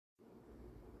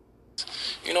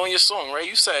You know, in your song, right?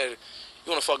 You said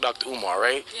you want to fuck Dr. Umar,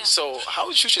 right? Yeah. So how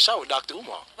would you shoot your shot with Dr.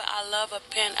 Umar? But I love a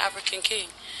Pan-African king.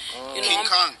 You know, King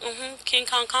Kong. King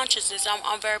Kong consciousness.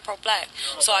 I'm very pro-black,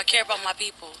 so I care about my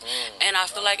people. And I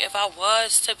feel like if I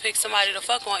was to pick somebody to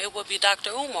fuck on, it would be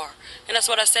Dr. Umar. And that's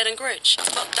what I said in Grinch.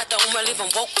 Fuck Dr. Umar, leave him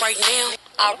woke right now.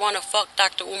 I want to fuck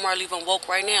Dr. Umar, leave him woke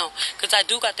right now. Because I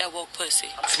do got that woke pussy.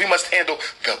 We must handle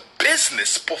the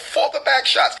business before the back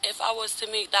shots. If I was to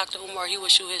meet Dr. Umar, he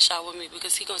would shoot his shot with me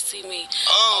because he going to see me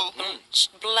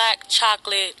black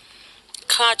chocolate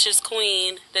conscious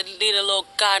queen that need a little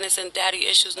guidance and daddy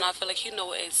issues, and I feel like he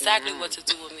know exactly what to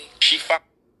do with me.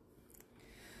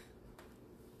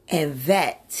 And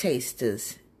that,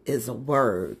 tasters, is a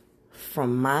word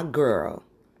from my girl,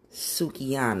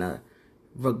 Sukiana,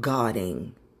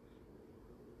 regarding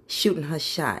shooting her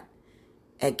shot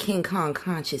at King Kong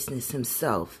consciousness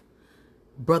himself,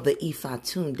 Brother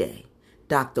Ifatunde,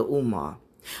 Dr. Umar.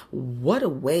 What a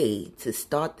way to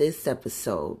start this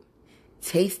episode.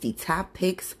 Tasty top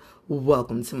picks.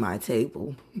 Welcome to my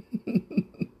table.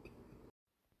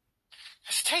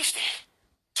 It's tasty.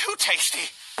 Too tasty.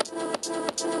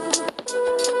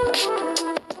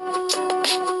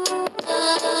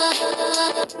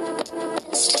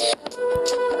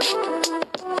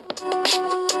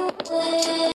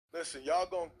 Listen, y'all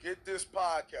gonna get this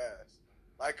podcast.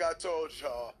 Like I told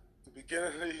y'all, at the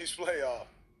beginning of these playoffs,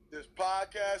 this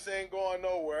podcast ain't going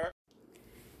nowhere.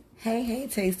 Hey,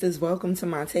 tasters, welcome to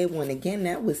my table. And again,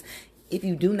 that was, if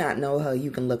you do not know her, you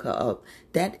can look her up.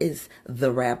 That is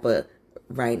the rapper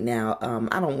right now.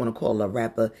 I don't want to call her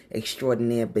rapper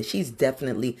extraordinaire, but she's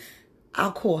definitely,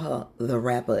 I'll call her the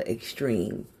rapper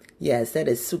extreme. Yes, that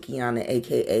is Sukiana,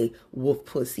 a.k.a. Wolf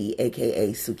Pussy,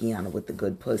 a.k.a. Sukiana with the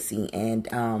good pussy.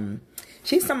 And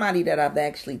she's somebody that I've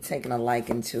actually taken a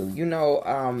liking to. You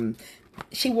know,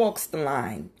 she walks the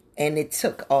line. And it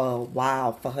took a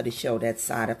while for her to show that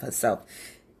side of herself.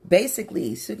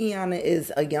 Basically, Sukiana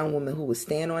is a young woman who will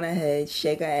stand on her head,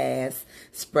 shake her ass,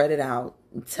 spread it out,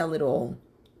 tell it all.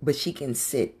 But she can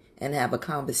sit and have a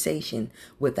conversation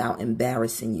without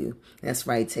embarrassing you. That's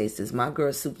right, tasters. My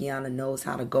girl Sukiana knows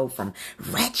how to go from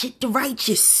ratchet to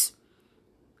righteous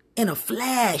in a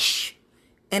flash.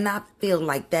 And I feel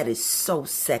like that is so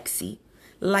sexy.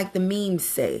 Like the memes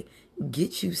say,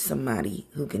 get you somebody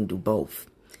who can do both.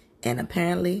 And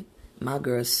apparently, my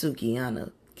girl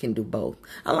Sukiana can do both.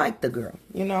 I like the girl,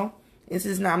 you know.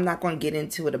 I'm not going to get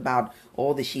into it about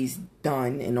all that she's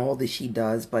done and all that she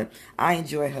does, but I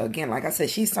enjoy her. Again, like I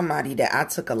said, she's somebody that I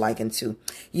took a liking to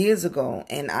years ago,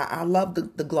 and I love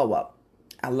the glow up.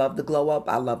 I love the glow up.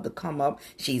 I love the come up.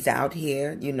 She's out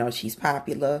here, you know, she's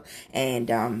popular.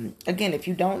 And again, if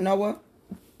you don't know her,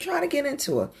 try to get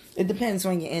into her. It depends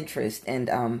on your interest.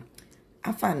 And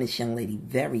I find this young lady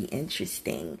very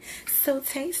interesting. So,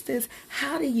 tasters,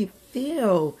 how do you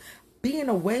feel being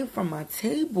away from my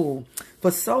table for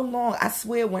so long? I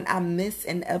swear when I miss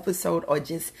an episode or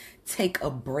just take a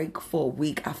break for a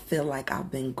week, I feel like I've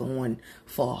been gone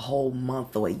for a whole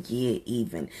month or a year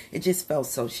even. It just felt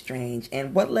so strange.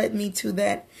 And what led me to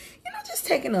that? You know, just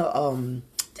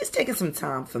taking some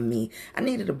time for me. I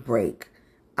needed a break.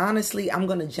 Honestly, I'm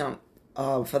going to jump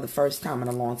for the first time in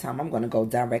a long time. I'm going to go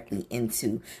directly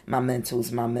into my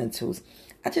mentals.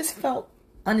 I just felt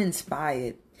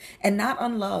uninspired and not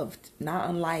unloved, not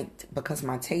unliked, because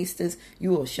my tasters,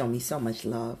 you will show me so much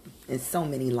love and so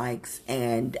many likes.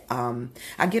 And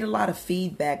I get a lot of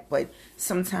feedback, but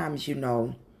sometimes, you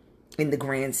know, in the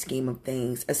grand scheme of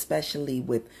things, especially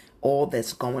with all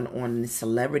that's going on in the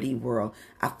celebrity world,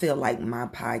 I feel like my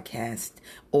podcast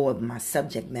or my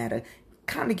subject matter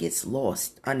kind of gets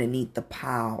lost underneath the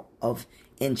pile of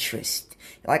interest.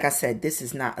 Like I said, this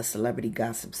is not a celebrity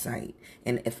gossip site.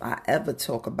 And if I ever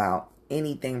talk about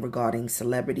anything regarding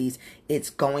celebrities, it's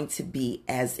going to be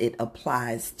as it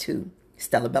applies to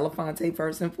Stella Belafonte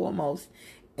first and foremost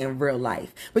in real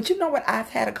life. But you know what? I've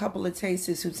had a couple of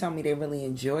tasters who tell me they really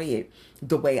enjoy it,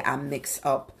 the way I mix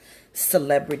up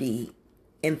celebrity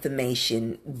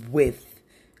information with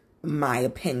my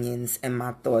opinions and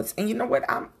my thoughts. And you know what?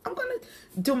 I'm going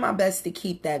to do my best to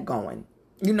keep that going.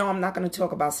 You know, I'm not going to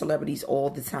talk about celebrities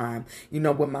all the time, you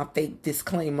know, with my fake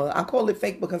disclaimer. I call it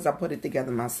fake because I put it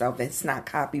together myself. It's not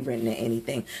copywritten or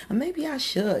anything. Or maybe I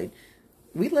should.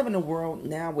 We live in a world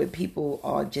now where people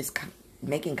are just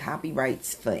making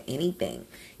copyrights for anything.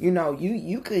 You know,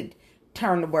 you could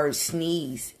turn the word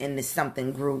sneeze into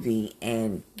something groovy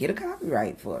and get a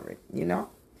copyright for it, you know?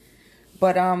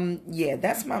 But, yeah,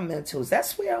 that's my mentals.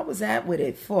 That's where I was at with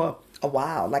it for a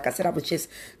while. Like I said, I was just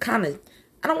kind of,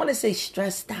 I don't want to say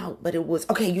stressed out, but it was,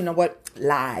 okay, you know what?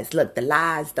 Lies. Look, the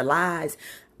lies.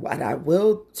 What I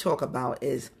will talk about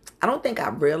is I don't think I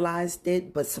realized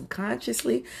it, but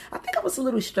subconsciously, I think I was a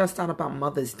little stressed out about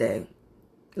Mother's Day.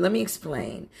 Let me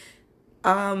explain.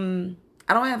 I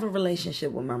don't have a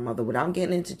relationship with my mother. Without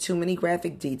getting into too many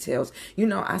graphic details,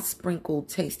 I sprinkle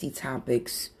tasty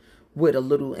topics with a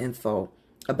little info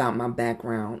about my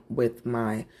background with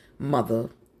my mother.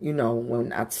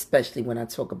 Especially when I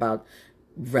talk about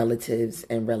relatives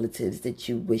and relatives that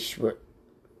you wish were,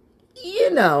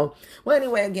 Well,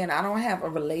 anyway, again, I don't have a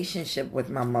relationship with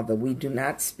my mother. We do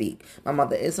not speak. My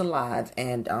mother is alive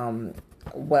and,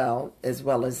 as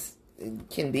well as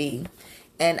can be.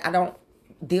 And I don't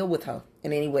deal with her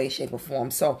in any way, shape, or form.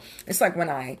 So it's like when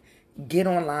I get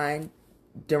online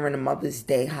during the Mother's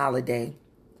Day holiday,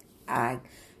 I'm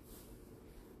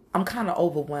kind of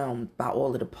overwhelmed by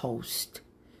all of the posts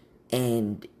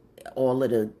and all of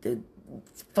the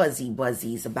fuzzy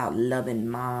wuzzies about loving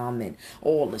mom and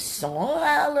all the songs.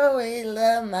 I'll always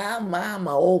love my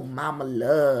mama. Oh, mama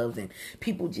love. And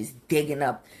people just digging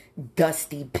up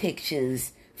dusty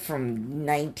pictures from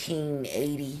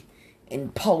 1980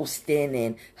 and posting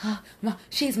and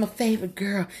she's my favorite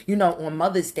girl. On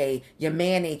Mother's Day, your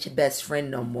man ain't your best friend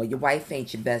no more. Your wife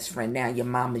ain't your best friend. Now your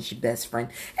mama's your best friend.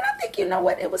 And I think,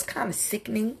 it was kind of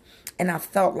sickening. And I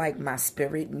felt like my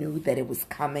spirit knew that it was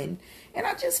coming. And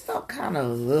I just felt kind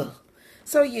of, ugh.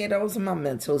 So yeah, those are my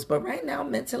mentals. But right now,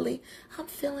 mentally, I'm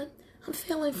feeling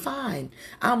fine.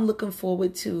 I'm looking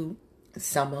forward to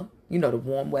summer. The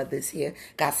warm weather's here.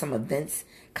 Got some events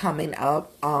coming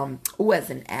up. As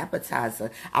an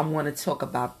appetizer, I want to talk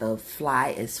about the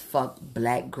fly as fuck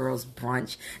Black Girls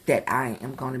Brunch that I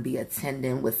am going to be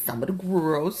attending with some of the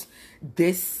girls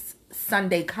this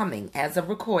Sunday coming. As of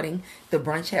recording, the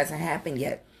brunch hasn't happened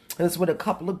yet. It's with a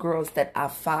couple of girls that I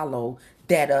follow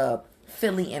that are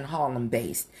Philly and Harlem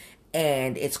based.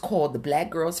 And it's called the Black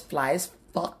Girls Fly as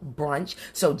Fuck Brunch.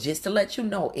 So just to let you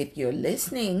know, if you're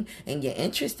listening and you're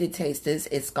interested, tasters,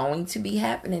 it's going to be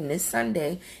happening this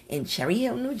Sunday in Cherry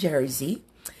Hill, New Jersey.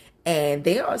 And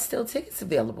there are still tickets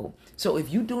available. So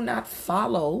if you do not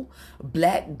follow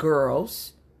Black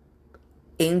Girls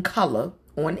in Color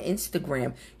on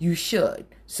Instagram, you should.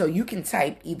 So you can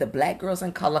type either Black Girls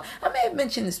in Color, I may have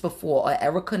mentioned this before, or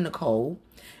Erica Nicole,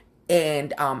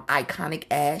 and Iconic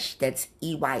Ash, that's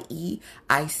EYEICONICASAH.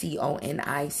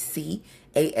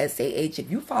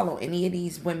 If you follow any of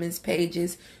these women's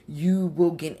pages, you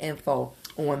will get info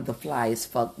on the Fly as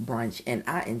Fuck Brunch, and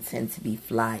I intend to be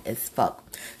fly as fuck.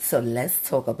 So let's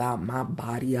talk about my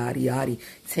body, yaddy, yaddy.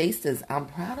 Tasters, I'm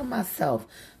proud of myself.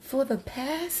 For the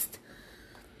past,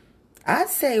 I'd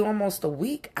say almost a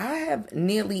week, I have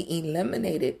nearly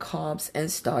eliminated carbs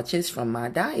and starches from my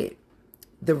diet.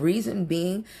 The reason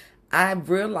being, I've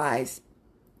realized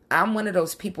I'm one of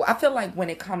those people. I feel like when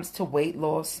it comes to weight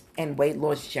loss and weight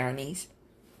loss journeys,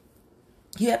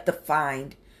 you have to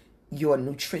find your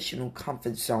nutritional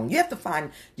comfort zone. You have to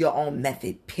find your own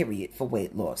method, period, for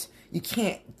weight loss. You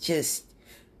can't just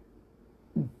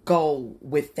go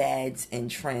with fads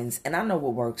and trends. And I know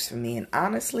what works for me. And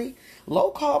honestly,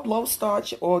 low carb, low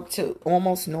starch, or to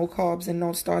almost no carbs and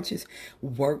no starches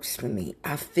works for me.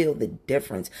 I feel the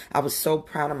difference. I was so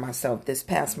proud of myself. This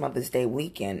past Mother's Day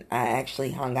weekend, I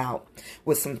actually hung out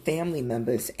with some family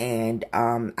members, and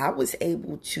I was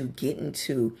able to get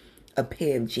into a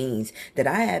pair of jeans that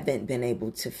I haven't been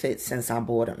able to fit since I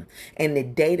bought them. And the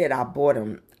day that I bought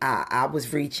them, I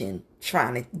was reaching,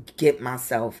 trying to get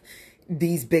myself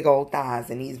these big old thighs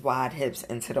and these wide hips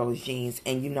into those jeans.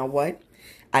 And you know what?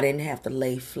 I didn't have to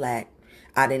lay flat.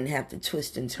 I didn't have to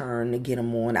twist and turn to get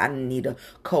them on. I didn't need a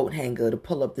coat hanger to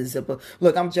pull up the zipper.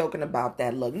 Look, I'm joking about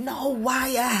that. Look, no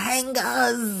wire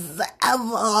hangers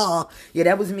ever. Yeah,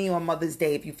 that was me on Mother's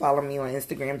Day. If you follow me on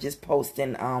Instagram, just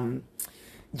posting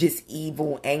just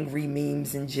evil, angry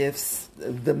memes and GIFs,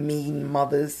 the mean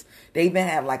mothers. They even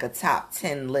have like a top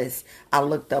 10 list I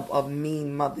looked up of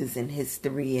mean mothers in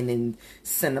history and in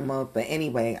cinema. But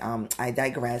anyway, I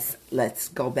digress. Let's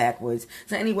go backwards.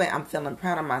 So anyway, I'm feeling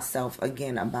proud of myself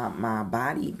again about my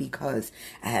body because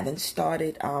I haven't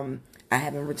started, I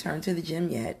haven't returned to the gym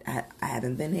yet. I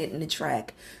haven't been hitting the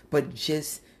track, but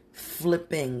just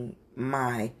flipping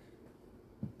my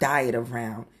diet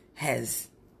around has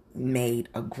made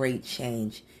a great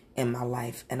change in my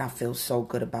life, and I feel so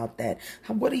good about that.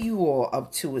 What are you all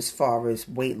up to as far as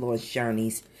weight loss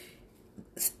journeys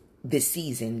this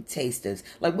season, tasters?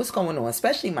 Like, what's going on?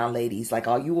 Especially my ladies. Like,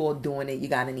 are you all doing it? You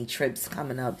got any trips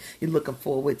coming up? You're looking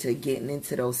forward to getting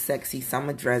into those sexy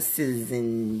summer dresses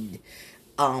and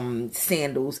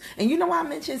sandals. And you know why I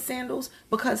mentioned sandals?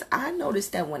 Because I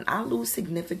noticed that when I lose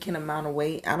significant amount of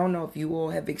weight, I don't know if you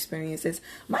all have experienced this,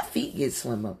 my feet get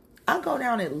slimmer. I go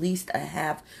down at least a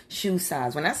half shoe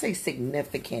size. When I say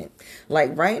significant,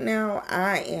 like right now,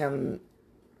 I'm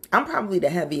probably the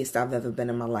heaviest I've ever been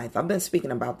in my life. I've been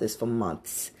speaking about this for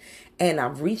months. And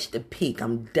I've reached the peak.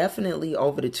 I'm definitely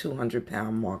over the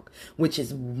 200-pound mark, which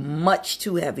is much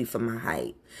too heavy for my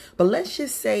height. But let's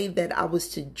just say that I was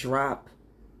to drop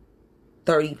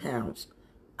 30 pounds.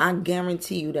 I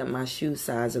guarantee you that my shoe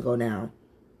size will go down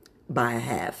by a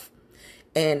half.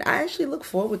 And I actually look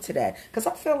forward to that. Because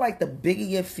I feel like the bigger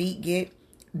your feet get,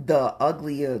 the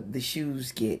uglier the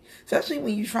shoes get. Especially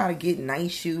when you try to get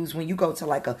nice shoes. When you go to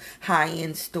like a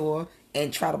high-end store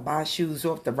and try to buy shoes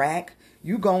off the rack,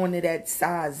 you go into that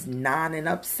size 9 and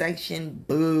up section,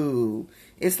 boo.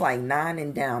 It's like 9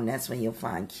 and down. That's when you'll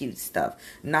find cute stuff.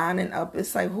 9 and up,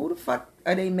 it's like, who the fuck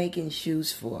are they making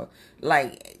shoes for?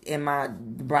 Like, am I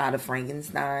Bride of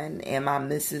Frankenstein? Am I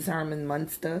Mrs. Herman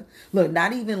Munster? Look,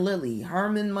 not even Lily.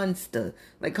 Herman Munster.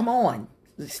 Like, come on.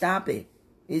 Stop it.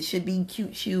 It should be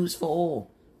cute shoes for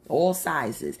all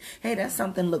sizes. Hey, that's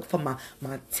something, look, for my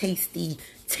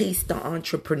taster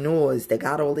entrepreneurs that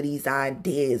got all of these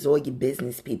ideas, all your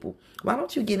business people. Why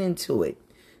don't you get into it?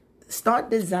 Start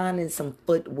designing some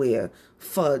footwear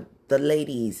for the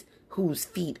ladies whose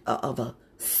feet are of a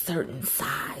certain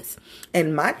size.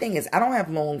 And my thing is, I don't have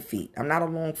long feet. I'm not a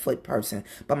long foot person,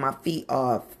 but my feet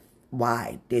are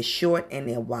wide. They're short and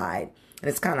they're wide. And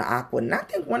it's kind of awkward. And I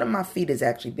think one of my feet is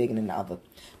actually bigger than the other.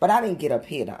 But I didn't get up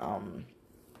here to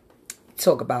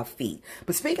talk about feet.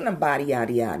 But speaking of body,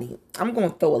 yada, yada, I'm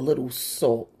going to throw a little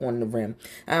salt on the rim.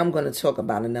 I'm going to talk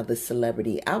about another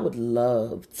celebrity. I would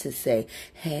love to say,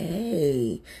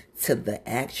 hey, to the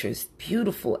actress,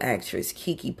 beautiful actress,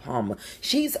 Keke Palmer.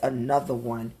 She's another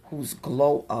one whose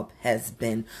glow up has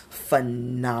been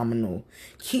phenomenal.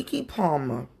 Keke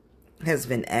Palmer has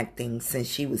been acting since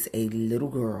she was a little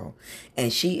girl,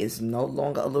 and she is no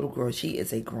longer a little girl. She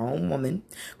is a grown woman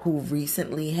who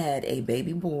recently had a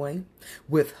baby boy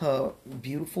with her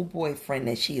beautiful boyfriend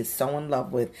that she is so in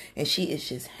love with, and she is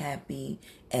just happy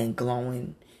and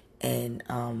glowing and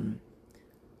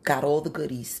got all the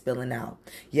goodies spilling out.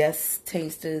 Yes,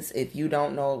 tasters, if you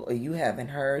don't know or you haven't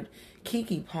heard,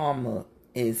 Keke Palmer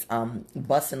is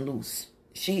busting loose.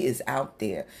 She is out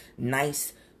there.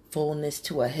 Nice fullness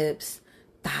to her hips.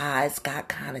 Thighs got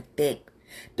kind of thick.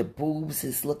 The boobs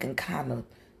is looking kind of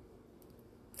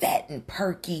fat and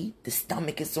perky. The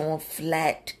stomach is on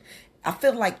flat. I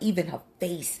feel like even her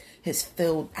face has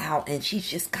filled out, and she's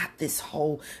just got this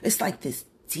whole, it's like this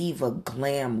diva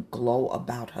glam glow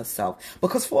about herself.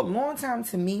 Because for a long time,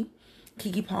 to me,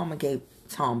 Keke Palmer gave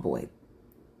tomboy.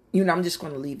 You know, I'm just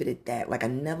going to leave it at that. Like, I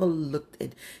never looked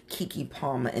at Keke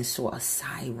Palmer and saw a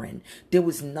siren. There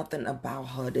was nothing about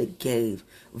her that gave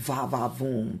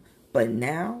va-va-voom. But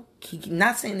now, Keke,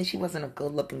 not saying that she wasn't a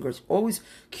good-looking girl. She's always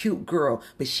cute girl.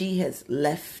 But she has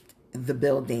left the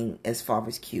building as far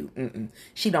as cute.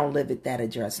 She don't live at that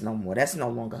address no more. That's no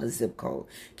longer her zip code.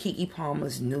 Keke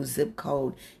Palmer's new zip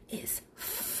code is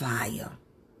fire.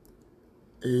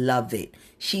 Love it.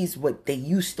 She's what they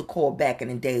used to call back in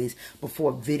the days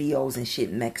before videos and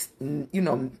shit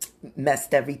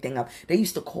messed everything up. They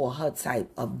used to call her type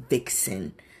a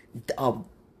vixen, a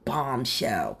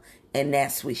bombshell. And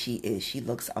that's what she is. She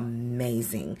looks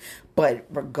amazing. But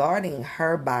regarding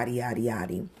her body, yada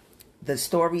yada, the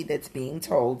story that's being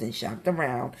told and shopped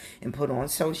around and put on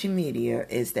social media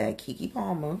is that Keke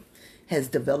Palmer has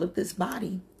developed this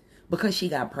body because she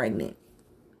got pregnant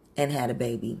and had a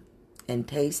baby. And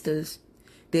tasters,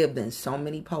 there have been so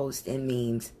many posts and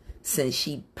memes since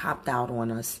she popped out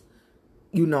on us,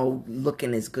 you know,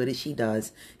 looking as good as she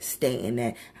does, stating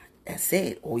that that's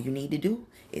it. All you need to do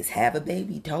is have a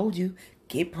baby. Told you,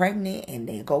 get pregnant and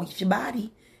then go get your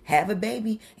body. Have a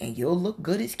baby and you'll look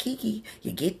good as Keke.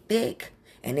 You get thick.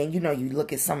 And then, you know, you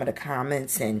look at some of the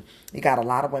comments and you got a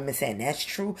lot of women saying, that's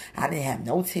true. I didn't have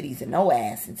no titties and no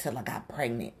ass until I got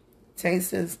pregnant.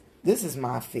 Tasters, this is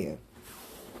my fear.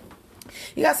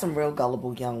 You got some real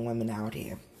gullible young women out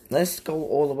here. Let's go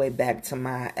all the way back to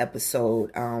my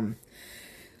episode,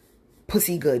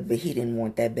 Pussy Good, but he didn't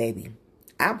want that baby.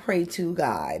 I pray to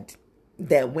God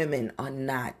that women are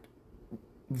not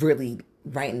really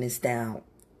writing this down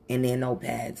in their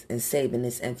notepads and saving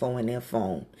this info in their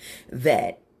phone,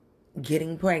 that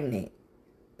getting pregnant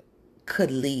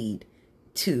could lead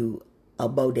to a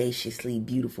bodaciously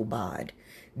beautiful bod.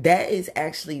 That is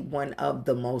actually one of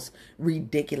the most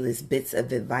ridiculous bits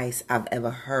of advice I've ever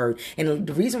heard. And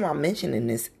the reason why I'm mentioning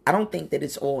this, I don't think that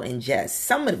it's all in jest.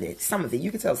 Some of it, you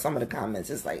can tell some of the comments,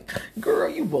 it's like, girl,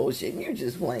 you bullshit. You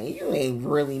just playing. You ain't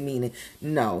really meaning.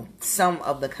 No, some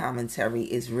of the commentary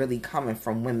is really coming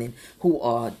from women who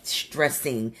are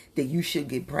stressing that you should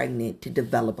get pregnant to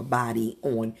develop a body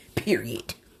on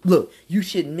period. Look, you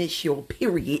should miss your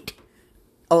period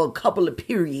or a couple of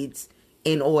periods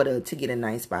in order to get a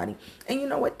nice body. And you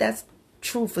know what? That's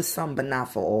true for some, but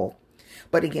not for all.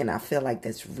 But again, I feel like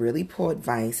that's really poor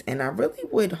advice. And I really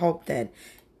would hope that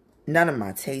none of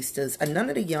my tasters, or none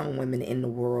of the young women in the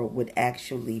world would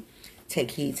actually take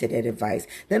heed to that advice.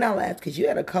 Then I laughed because you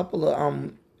had a couple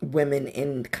of women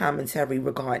in commentary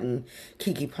regarding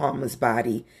Keke Palmer's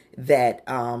body that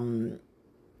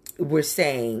were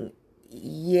saying,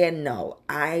 yeah, no,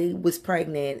 I was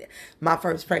pregnant. My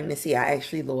first pregnancy, I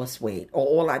actually lost weight. Or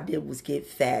all I did was get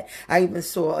fat. I even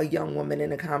saw a young woman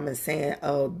in the comments saying,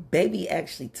 baby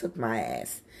actually took my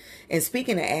ass. And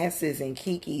speaking of asses and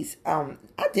Keke's, I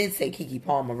did say Keke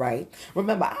Palmer, right?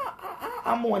 Remember,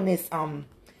 I'm on this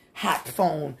hot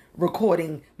phone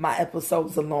recording my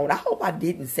episodes alone. I hope I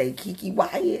didn't say Keke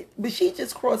Wyatt, but she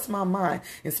just crossed my mind.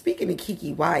 And speaking of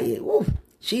Keke Wyatt,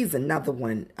 she's another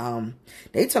one.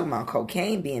 They talking about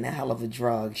cocaine being a hell of a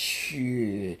drug.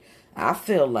 Shit. I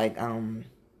feel like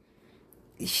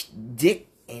dick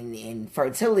and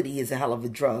fertility is a hell of a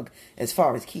drug as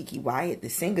far as Keke Wyatt, the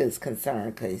singer, is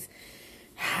concerned. Because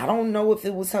I don't know if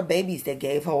it was her babies that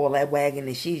gave her all that wagon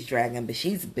that she's dragging, but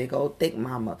she's a big old thick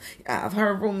mama. I've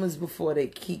heard rumors before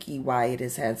that Keke Wyatt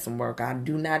has had some work. I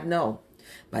do not know.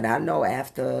 But I know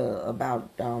after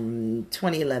about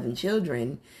 2011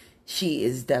 children, she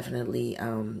is definitely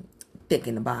thick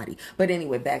in the body. But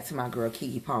anyway, back to my girl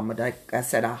Keke Palmer. Like I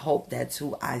said, I hope that's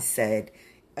who I said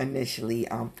initially.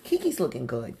 Keke's looking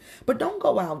good. But don't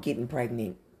go out getting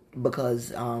pregnant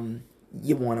because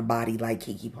you want a body like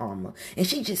Keke Palmer. And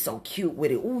she's just so cute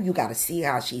with it. Ooh, you gotta see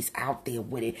how she's out there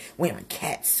with it, wearing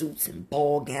cat suits and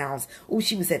ball gowns. Ooh,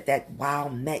 she was at that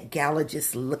wild Met Gala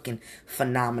just looking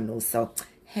phenomenal. So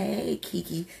hey,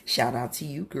 Keke, shout out to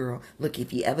you, girl. Look,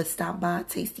 if you ever stop by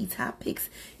Tasty Topics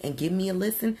and give me a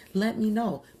listen, let me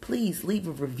know. Please leave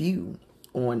a review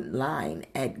online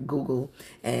at Google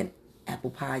and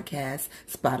Apple Podcasts,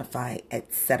 Spotify,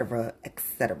 etc.,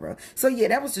 etc. So yeah,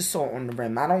 that was just salt on the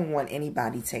rim. I don't want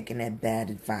anybody taking that bad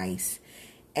advice.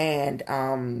 And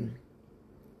I'm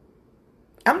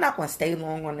not going to stay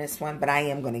long on this one, but I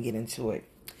am going to get into it.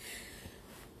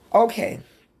 Okay,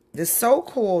 the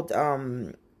so-called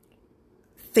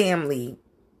family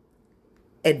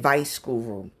advice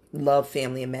guru, love,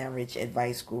 family, and marriage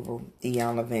advice guru,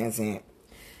 Iyanla Vanzant,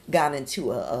 got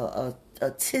into a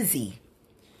tizzy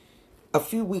a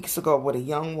few weeks ago with a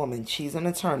young woman. She's an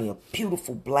attorney, a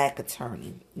beautiful black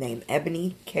attorney named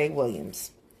Ebony K.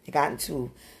 Williams. They got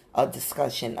into a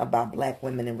discussion about black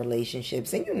women in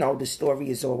relationships. And you know, the story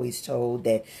is always told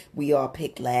that we are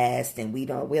picked last, and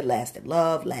we're last in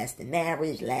love, last in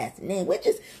marriage, last in it.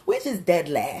 We're just dead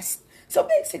last. So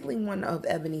basically, one of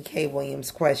Ebony K.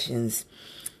 Williams' questions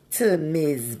to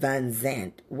Ms. Van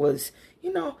Zandt was,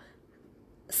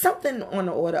 something on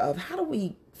the order of, how do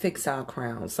we fix our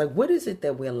crowns? Like, what is it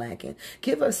that we're lacking?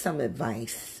 Give us some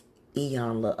advice,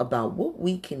 Iyanla, about what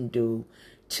we can do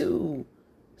to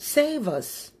save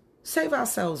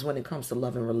ourselves when it comes to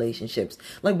love and relationships.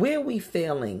 Like, where are we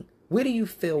failing? Where do you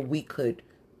feel we could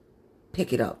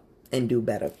pick it up and do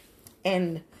better?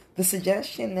 And the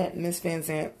suggestion that Ms. Van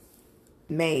Zandt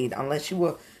made, unless you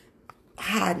were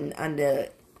hiding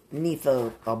underneath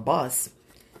a bus,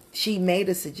 she made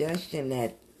a suggestion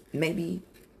that maybe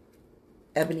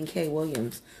Ebony K.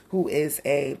 Williams, who is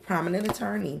a prominent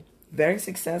attorney, very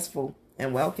successful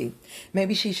and wealthy,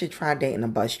 maybe she should try dating a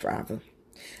bus driver.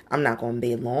 I'm not going to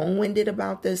be long-winded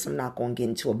about this. I'm not going to get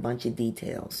into a bunch of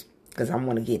details because I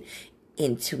want to get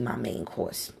into my main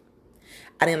course.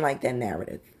 I didn't like that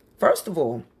narrative. First of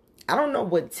all, I don't know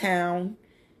what town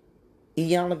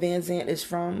Iyanla Vanzant is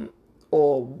from,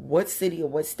 or what city or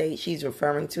what state she's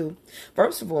referring to.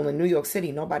 First of all, in New York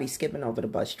City, nobody's skipping over the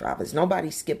bus drivers.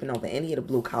 Nobody's skipping over any of the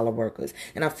blue-collar workers.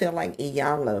 And I feel like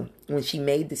Iyanla, when she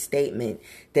made the statement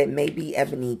that maybe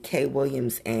Ebony K.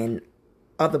 Williams and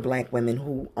other black women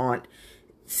who aren't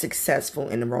successful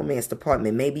in the romance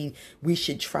department, maybe we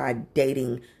should try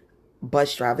dating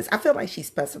bus drivers. I feel like she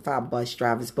specified bus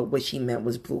drivers, but what she meant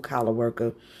was blue-collar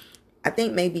worker. I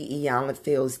think maybe Iyanla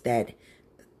feels that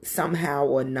somehow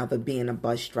or another being a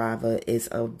bus driver is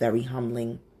a very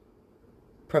humbling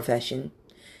profession.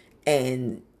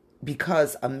 And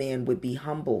because a man would be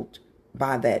humbled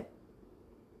by that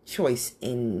choice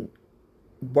in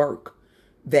work,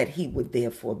 that he would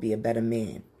therefore be a better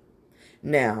man.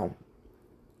 Now,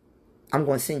 I'm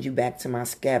going to send you back to my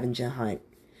scavenger hunt.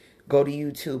 Go to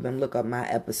YouTube and look up my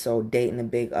episode, Dating the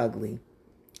Big Ugly.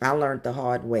 I learned the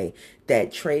hard way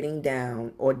that trading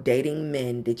down or dating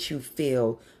men that you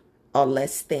feel are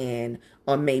less than,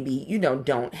 or maybe,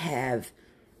 don't have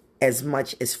as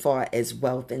much as far as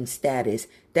wealth and status,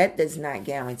 that does not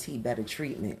guarantee better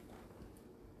treatment.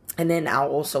 And then I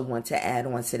also want to add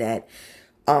on to that.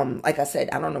 Like I said,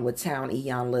 I don't know what town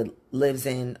Ian lives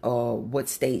in or what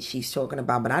state she's talking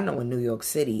about, but I know in New York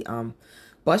City,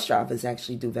 bus drivers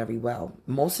actually do very well.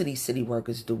 Most of these city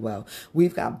workers do well.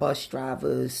 We've got bus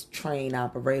drivers, train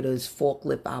operators,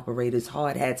 forklift operators,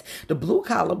 hard hats. The blue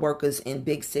collar workers in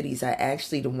big cities are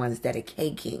actually the ones that are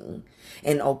caking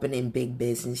and opening big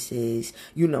businesses.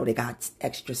 They got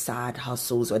extra side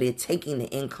hustles, or they're taking the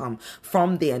income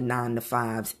from their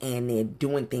 9-to-5s and they're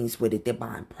doing things with it. They're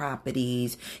buying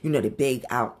properties. They're big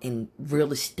out in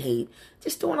real estate,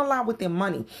 just doing a lot with their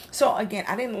money. So again,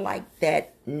 I didn't like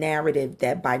that narrative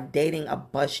that by dating a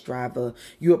bus driver,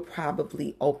 you're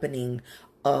probably opening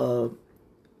a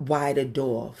wider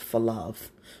door for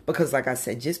love. Because like I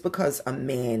said, just because a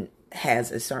man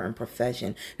has a certain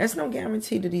profession, that's no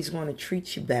guarantee that he's going to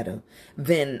treat you better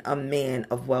than a man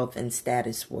of wealth and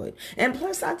status would. And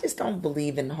plus, I just don't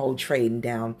believe in the whole trading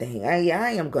down thing.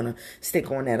 I am going to stick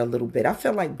on that a little bit. I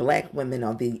feel like black women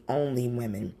are the only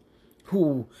women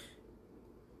who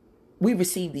we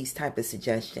receive these type of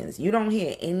suggestions. You don't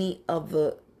hear any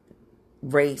other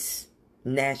race,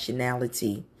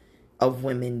 nationality of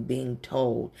women being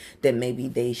told that maybe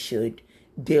they should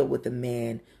deal with a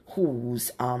man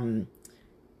who's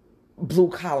blue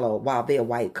collar while they're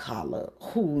white collar,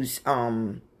 who's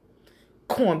corned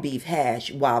beef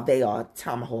hash while they are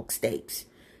tomahawk steaks.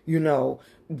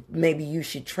 Maybe you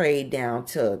should trade down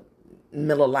to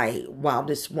Miller Lite while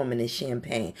this woman is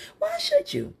champagne. Why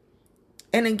should you?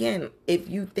 And again, if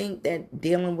you think that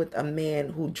dealing with a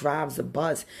man who drives a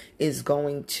bus is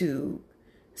going to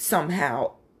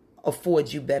somehow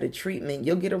afford you better treatment,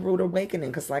 you'll get a rude awakening.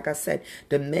 Because like I said,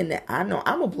 the men that I know,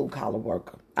 I'm a blue collar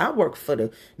worker. I work for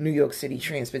the New York City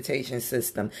transportation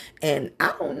system. And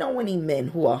I don't know any men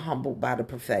who are humbled by the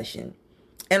profession.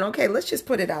 And okay, let's just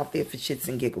put it out there for shits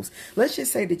and giggles. Let's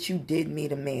just say that you did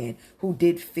meet a man who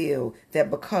did feel that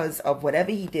because of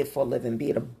whatever he did for a living,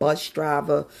 be it a bus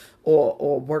driver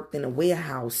or worked in a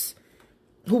warehouse,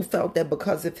 who felt that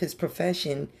because of his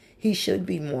profession, he should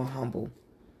be more humble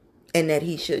and that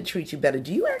he should treat you better.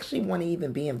 Do you actually want to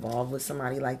even be involved with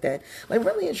somebody like that? Like,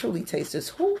 really and truly, tasters,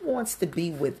 who wants to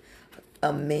be with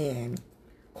a man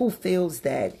who feels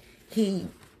that he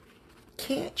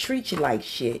can't treat you like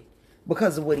shit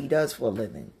because of what he does for a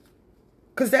living?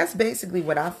 Because that's basically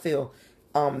what I feel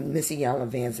Missy Yella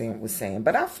Van Zandt was saying.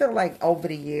 But I feel like over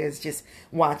the years, just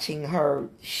watching her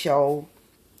show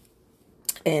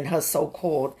and her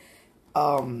so-called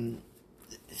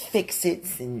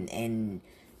fix-its and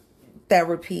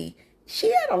therapy,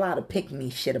 she had a lot of pick-me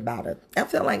shit about her. I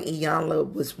feel like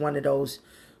Iyanla was one of those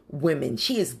women.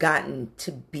 She has gotten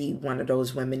to be one of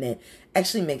those women that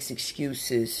actually makes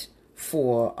excuses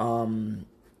for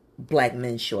black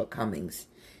men's shortcomings.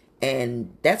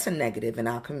 And that's a negative in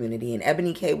our community. And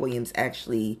Ebony K. Williams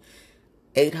actually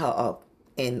ate her up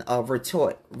in a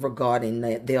retort regarding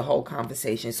their whole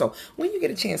conversation. So when you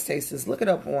get a chance, tasters, look it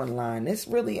up online. It's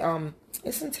really,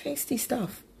 it's some tasty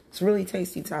stuff. It's a really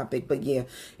tasty topic. But yeah,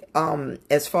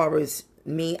 as far as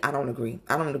me, I don't agree.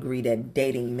 I don't agree that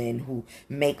dating men who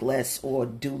make less or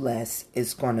do less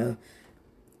is going to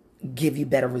give you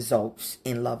better results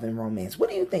in love and romance. What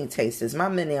do you think, tasters? My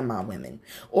men and my women?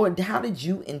 Or how did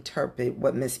you interpret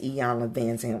what Miss Iyanla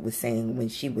Van Zandt was saying when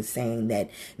she was saying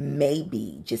that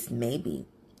maybe, just maybe,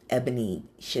 Ebony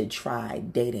should try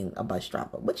dating a bus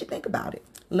driver? What you think about it?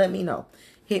 Let me know.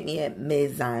 Hit me at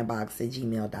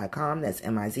mizzionbox@gmail.com. That's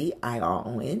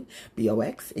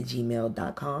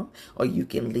MIZIRONBOX@gmail.com. Or you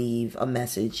can leave a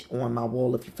message on my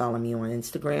wall if you follow me on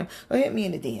Instagram. Or hit me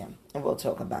in the DM and we'll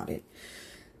talk about it.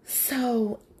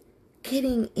 So,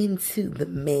 getting into the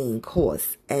main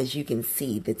course, as you can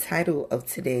see, the title of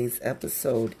today's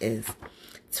episode is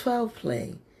 12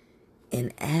 Play,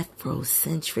 an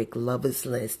Afrocentric Lovers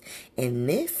List. And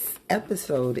this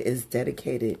episode is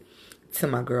dedicated to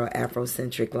my girl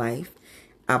Afrocentric Life.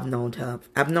 I've known her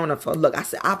for, look, I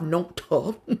said I've known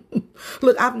her.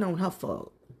 Look, I've known her for a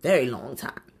very long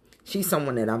time. She's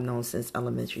someone that I've known since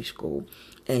elementary school.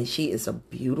 And she is a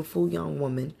beautiful young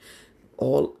woman,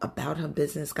 all about her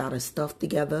business, got her stuff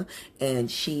together.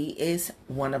 And she is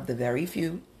one of the very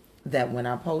few that when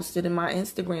I posted in my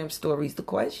Instagram stories the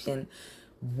question,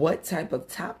 what type of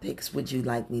topics would you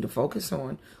like me to focus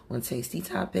on Tasty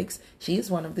Topics? She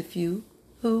is one of the few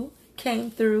who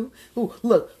came through,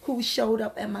 who showed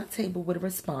up at my table with a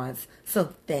response.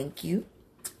 So thank you,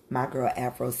 my girl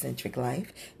Afrocentric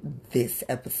Life. This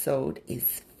episode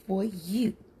is for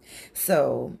you.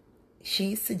 So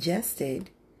she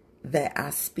suggested that I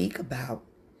speak about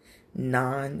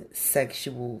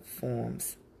non-sexual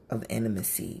forms of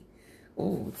intimacy.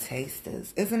 Ooh,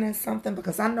 tasters. Isn't that something?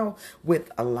 Because I know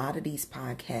with a lot of these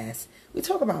podcasts, we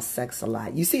talk about sex a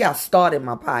lot. You see, I started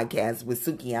my podcast with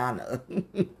Sukiana,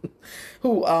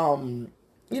 who,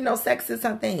 sex is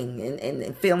her thing,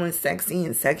 and feeling sexy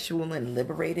and sexual and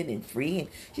liberated and free. And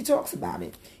she talks about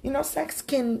it. Sex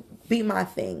can be my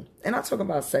thing. And I talk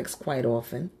about sex quite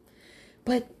often.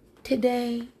 But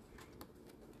today,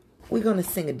 we're going to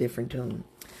sing a different tune.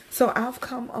 So I've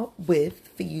come up with,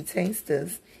 for you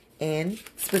tasters, and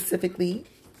specifically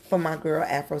for my girl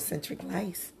Afrocentric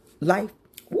Life.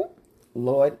 Woo.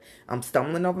 Lord, I'm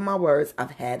stumbling over my words.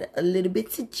 I've had a little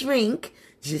bit to drink.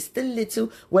 Just a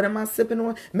little. What am I sipping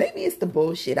on? Maybe it's the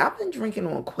bullshit. I've been drinking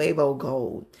on Quavo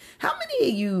Gold. How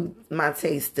many of you, my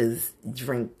tasters,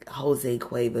 drink Jose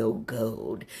Quavo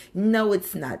Gold? No,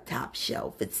 it's not top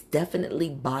shelf. It's definitely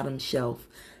bottom shelf,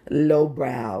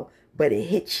 lowbrow, but it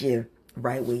hits you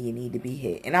right where you need to be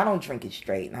hit. And I don't drink it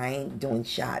straight, and I ain't doing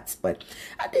shots, but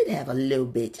I did have a little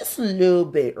bit, just a little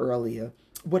bit earlier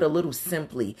with a little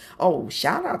Simply. Oh,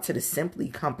 shout out to the Simply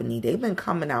company. They've been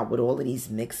coming out with all of these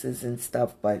mixes and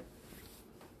stuff, but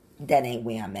that ain't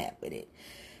where I'm at with it.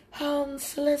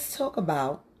 So let's talk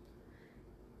about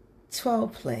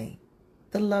 12 play,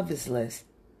 the lovers list.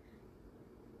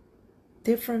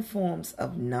 Different forms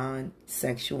of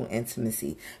non-sexual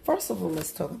intimacy. First of all,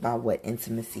 let's talk about what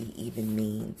intimacy even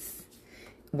means.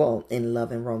 Well, in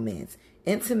love and romance.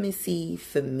 Intimacy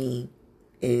for me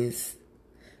is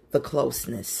the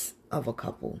closeness of a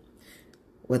couple.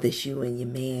 Whether it's you and your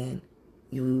man,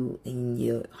 you and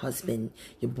your husband,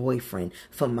 your boyfriend.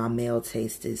 For my male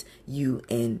tasters, you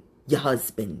and your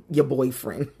husband, your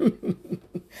boyfriend.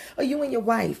 Or you and your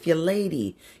wife, your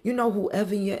lady,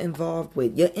 whoever you're involved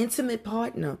with, your intimate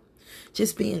partner.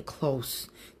 Just being close.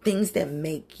 Things that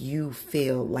make you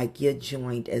feel like you're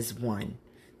joined as one.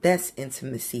 That's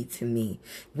intimacy to me.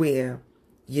 Where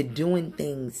you're doing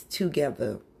things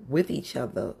together, with each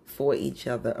other, for each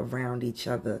other, around each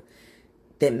other,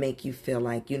 that make you feel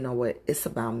like, you know what, it's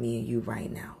about me and you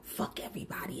right now. Fuck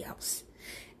everybody else.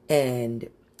 And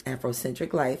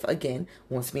Afrocentric Life, again,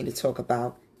 wants me to talk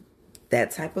about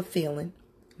that type of feeling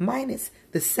minus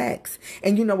the sex.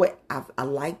 And you know what? I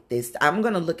like this. I'm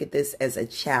going to look at this as a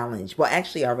challenge. Well,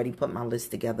 actually, I already put my list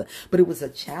together. But it was a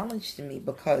challenge to me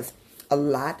because a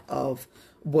lot of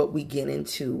what we get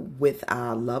into with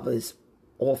our lovers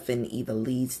often either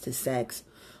leads to sex,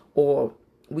 or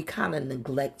we kind of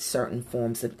neglect certain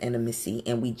forms of intimacy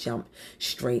and we jump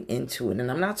straight into it.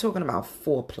 And I'm not talking about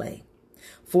foreplay.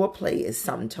 Foreplay is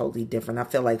something totally different. I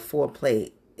feel like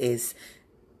foreplay is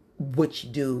what you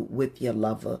do with your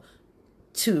lover.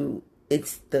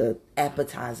 It's the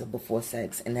appetizer before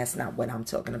sex, and that's not what I'm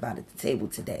talking about at the table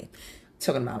today. I'm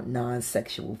talking about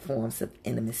non-sexual forms of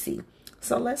intimacy.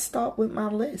 So let's start with my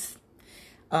list.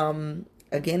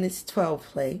 Again, it's 12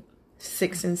 play,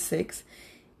 6 and 6,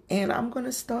 and I'm going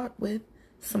to start with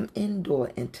some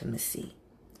indoor intimacy.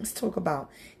 Let's talk about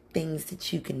things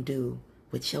that you can do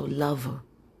with your lover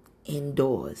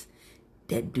indoors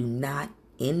that do not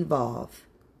involve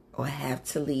or have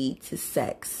to lead to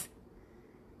sex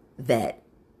that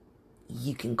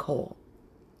you can call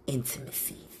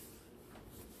intimacy.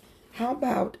 How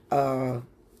about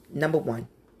number 1,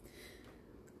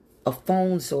 a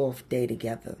phones off day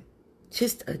together.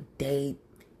 Just a day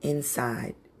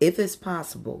inside, if it's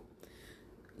possible.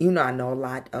 I know a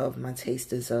lot of my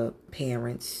tasters are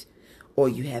parents, or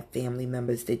you have family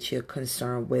members that you're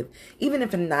concerned with. Even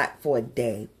if it's not for a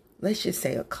day, let's just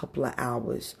say a couple of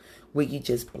hours where you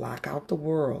just block out the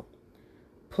world,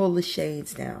 pull the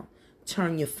shades down,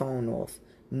 turn your phone off,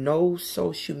 no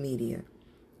social media,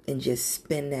 and just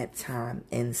spend that time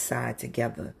inside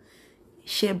together.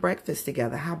 Share breakfast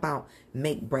together. How about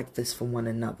make breakfast for one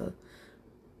another?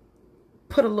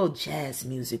 Put a little jazz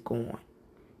music on.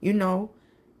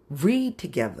 Read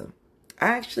together. I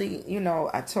actually,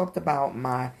 I talked about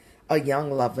a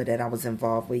young lover that I was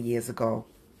involved with years ago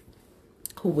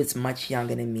who was much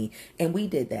younger than me. And we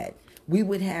did that. We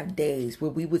would have days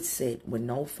where we would sit with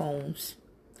no phones,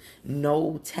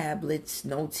 no tablets,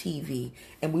 no TV,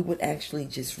 and we would actually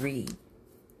just read.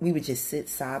 We would just sit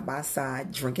side by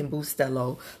side, drinking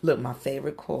Bustelo, look, my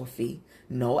favorite coffee,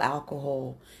 no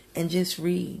alcohol, and just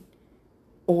read.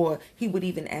 Or he would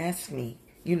even ask me,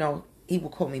 he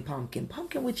would call me Pumpkin.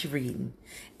 Pumpkin, what you reading?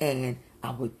 And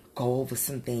I would go over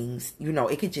some things. You know,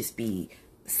 it could just be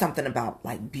something about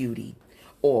like beauty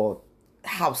or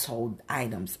household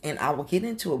items, and I would get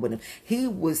into it with him. He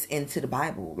was into the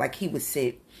Bible. Like, he would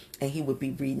sit and he would be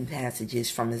reading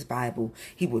passages from his Bible.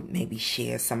 He would maybe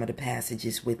share some of the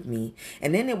passages with me.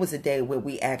 And then there was a day where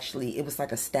it was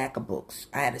like a stack of books.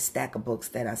 I had a stack of books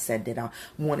that I said that I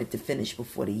wanted to finish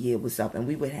before the year was up. And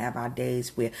we would have our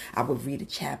days where I would read a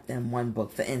chapter in one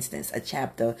book. For instance, a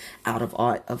chapter out of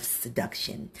Art of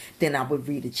Seduction. Then I would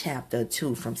read a chapter or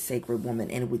two from Sacred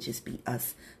Woman, and it would just be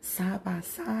us side by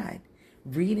side,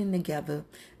 reading together,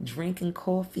 drinking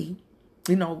coffee,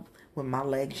 you know, with my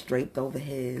legs draped over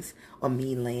his, or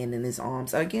me laying in his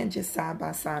arms. Again, just side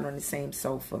by side on the same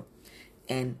sofa.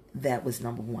 And that was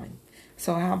number one.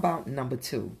 So how about number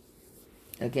two?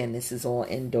 Again, this is all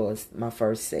indoors, my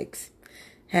first 6.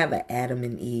 Have an Adam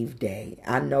and Eve day.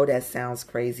 I know that sounds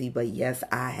crazy, but yes,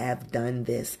 I have done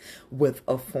this with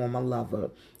a former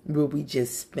lover, where we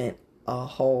just spent a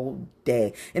whole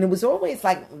day. And it was always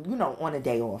like, you know, on a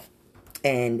day off.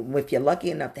 And if you're lucky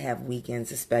enough to have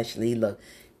weekends especially, look,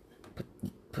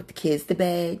 put the kids to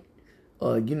bed,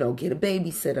 or, you know, get a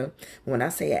babysitter. When I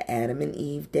say an Adam and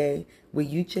Eve day, where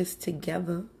you just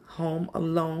together, home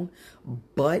alone,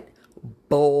 butt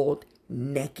bald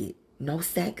naked. No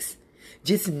sex.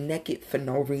 Just naked for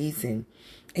no reason.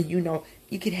 And, you know,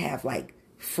 you could have like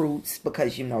fruits,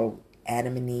 because, you know,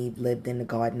 Adam and Eve lived in the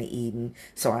Garden of Eden.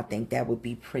 So I think that would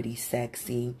be pretty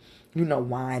sexy. You know,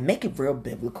 wine. Make it real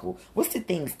biblical. What's the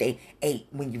things they ate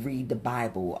when you read the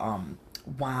Bible?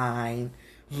 Wine.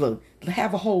 Look,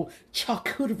 have a whole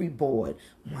charcuterie board.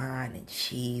 Wine and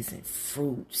cheese and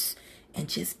fruits. And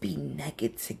just be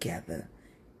naked together.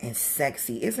 And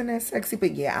sexy. Isn't that sexy?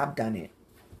 But yeah, I've done it.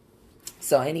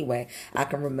 So anyway, I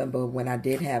can remember when I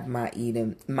did have my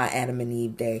Adam and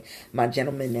Eve day. My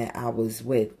gentleman that I was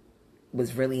with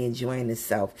was really enjoying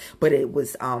himself, but it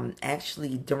was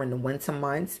actually during the winter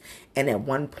months, and at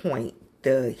one point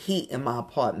the heat in my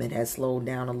apartment had slowed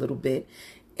down a little bit,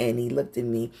 and he looked at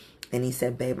me and he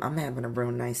said, "Babe, I'm having a real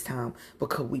nice time, but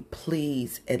could we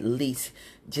please at least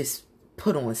just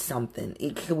put on something?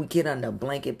 Could we get under a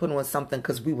blanket, put on something?"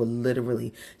 Because we were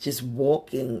literally just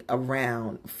walking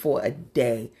around for a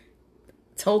day,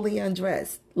 totally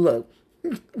undressed. Look,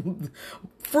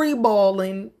 free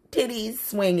balling, titties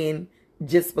swinging,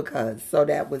 just because. So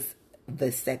that was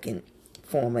the second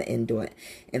form of indoor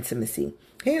intimacy.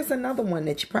 Here's another one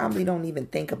that you probably don't even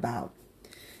think about.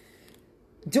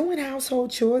 Doing household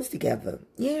chores together.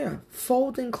 Yeah,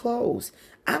 folding clothes.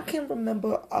 I can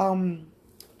remember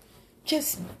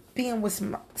just being with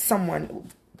someone,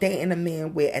 dating a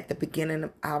man, where at the beginning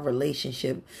of our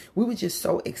relationship, we were just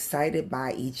so excited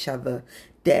by each other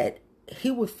that he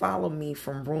would follow me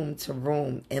from room to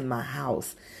room in my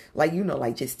house. Like, you know,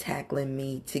 like just tackling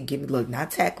me to give me, look,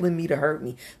 not tackling me to hurt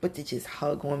me, but to just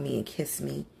hug on me and kiss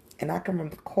me. And I can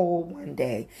recall one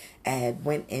day I had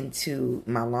went into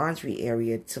my laundry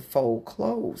area to fold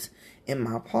clothes in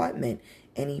my apartment,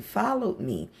 and he followed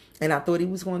me. And I thought he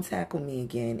was going to tackle me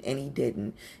again, and he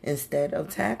didn't. Instead of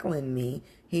tackling me,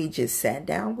 he just sat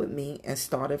down with me and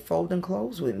started folding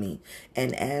clothes with me.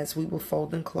 And as we were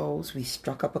folding clothes, we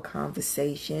struck up a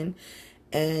conversation.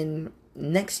 And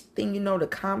next thing you know, the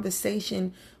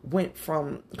conversation went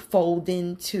from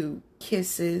folding to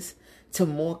kisses to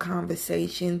more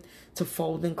conversation to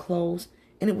folding clothes.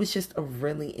 And it was just a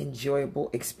really enjoyable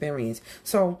experience.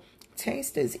 So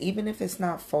tasters, even if it's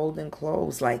not folding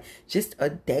clothes, like just a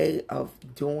day of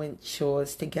doing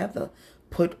chores together,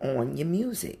 put on your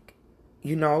music.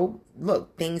 You know,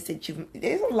 look, there's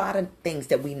a lot of things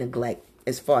that we neglect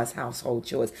as far as household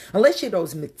chores, unless you're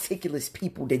those meticulous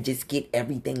people that just get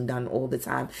everything done all the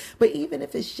time. But even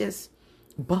if it's just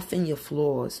buffing your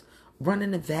floors,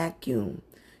 running a vacuum,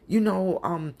 you know,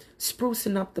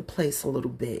 sprucing up the place a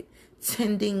little bit,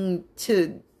 tending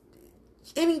to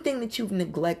anything that you've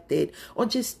neglected, or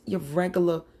just your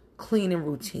regular cleaning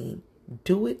routine,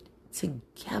 do it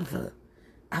together.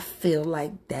 I feel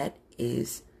like that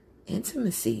is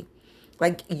intimacy.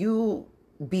 Like, you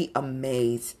be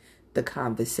amazed the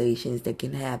conversations that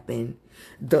can happen,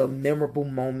 the memorable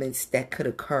moments that could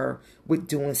occur with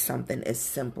doing something as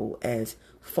simple as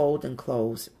folding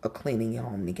clothes or cleaning your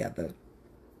home together.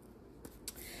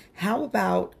 How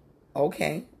about,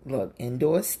 okay, look,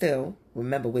 indoors still.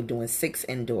 Remember, we're doing 6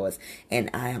 indoors, and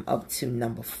I am up to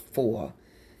number 4.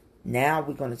 Now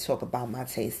we're going to talk about my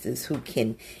tasters who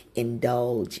can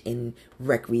indulge in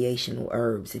recreational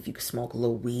herbs. If you can smoke a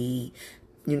little weed,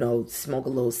 you know, smoke a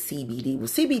little CBD. Well,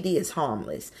 CBD is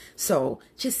harmless. So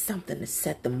just something to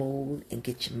set the mood and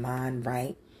get your mind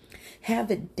right.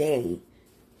 Have a day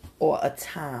or a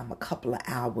time, a couple of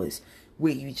hours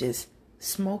where you just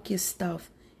smoke your stuff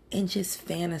and just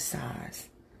fantasize,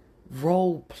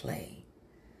 role play,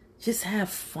 just have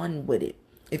fun with it.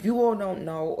 If you all don't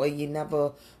know or you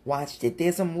never watched it,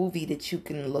 there's a movie that you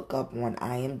can look up on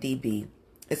IMDb.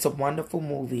 It's a wonderful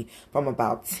movie from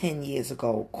about 10 years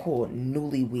ago called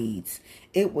Newlyweds.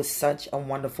 It was such a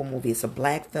wonderful movie. It's a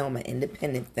black film, an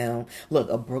independent film. Look,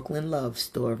 a Brooklyn love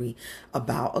story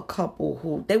about a couple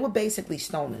who, they were basically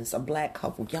stoners, a black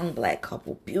couple, young black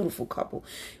couple, beautiful couple.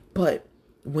 But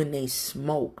when they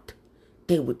smoked,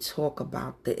 they would talk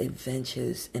about the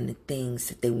adventures and the things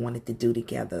that they wanted to do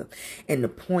together. And the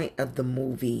point of the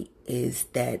movie is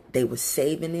that they were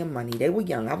saving their money. They were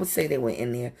young. I would say they were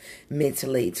in their mid to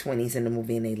late 20s in the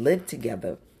movie, and they lived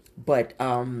together. But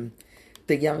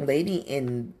the young lady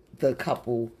in the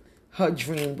couple, her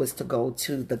dream was to go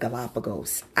to the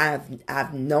Galapagos.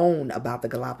 I've known about the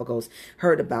Galapagos,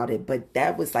 heard about it, but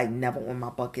that was like never on my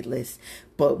bucket list.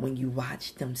 But when you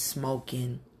watch them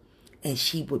smoking, and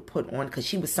she would put on, because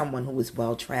she was someone who was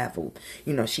well-traveled.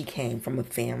 You know, she came from a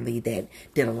family that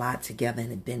did a lot together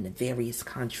and had been to various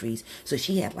countries. So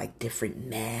she had like different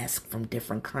masks from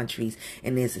different countries.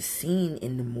 And there's a scene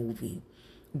in the movie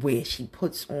where she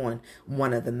puts on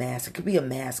one of the masks. It could be a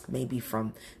mask maybe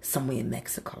from somewhere in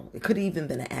Mexico. It could have even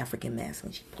been an African mask.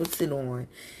 And she puts it on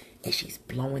and she's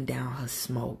blowing down her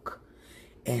smoke.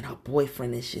 And her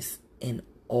boyfriend is just in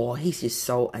awe. He's just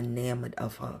so enamored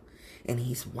of her. And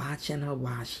he's watching her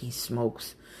while she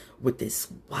smokes with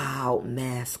this wild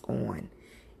mask on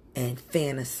and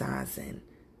fantasizing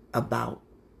about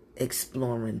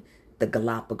exploring the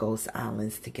Galapagos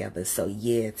Islands together. So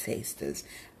yeah, tasters,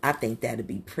 I think that'd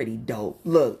be pretty dope.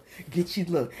 Look, get your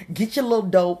little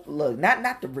dope. Look,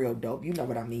 not the real dope. You know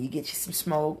what I mean. You get you some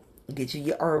smoke, get you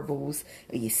your herbals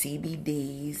or your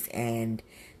CBDs, and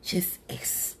just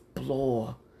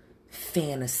explore,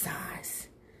 fantasize.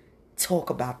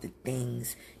 Talk about the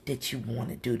things that you want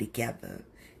to do together.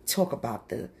 Talk about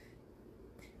the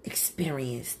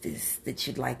experiences that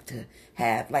you'd like to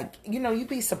have. Like, you know, you'd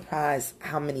be surprised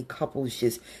how many couples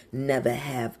just never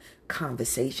have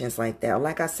conversations like that.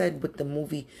 Like I said with the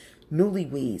movie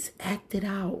Newlyweds, act it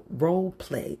out, role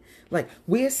play. Like,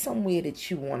 where's somewhere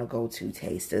that you want to go to,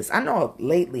 tasters? I know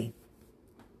lately,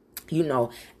 you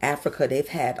know, Africa, they've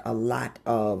had a lot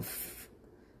of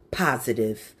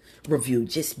positive review,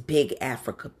 just big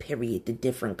Africa, period, the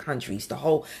different countries, the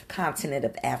whole continent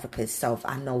of Africa itself.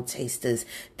 I know tasters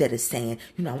that are saying,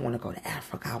 you know, I want to go to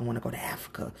Africa. I want to go to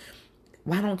Africa.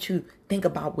 Why don't you think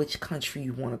about which country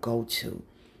you want to go to?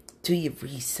 Do your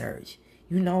research.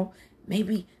 You know,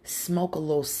 maybe smoke a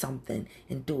little something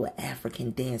and do an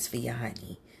African dance for your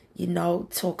honey. You know,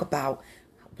 talk about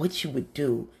what you would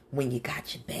do when you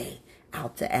got your bae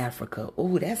out to Africa.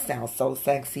 Ooh, that sounds so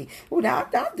sexy. Ooh,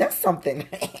 that's something.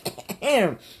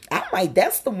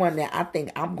 That's the one that I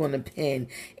think I'm going to pin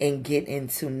and get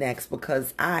into next,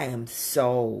 because I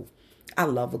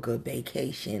love a good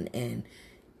vacation, and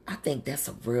I think that's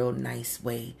a real nice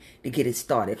way to get it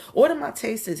started. Or to my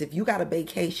tasters, if you got a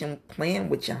vacation planned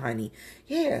with your honey,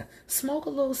 yeah, smoke a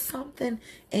little something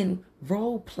and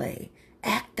role play.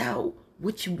 Act out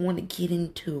what you want to get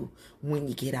into when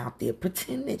you get out there.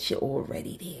 Pretend that you're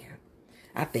already there.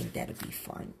 I think that'd be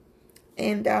fun.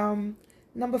 And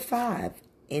number 5,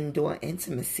 indoor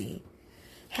intimacy.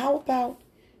 How about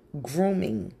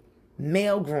grooming,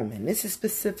 male grooming? This is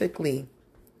specifically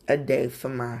a day for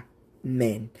my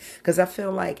men, because I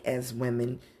feel like as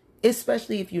women,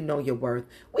 especially if you know your worth,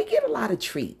 we get a lot of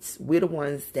treats. We're the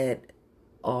ones that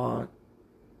are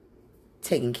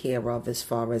taken care of as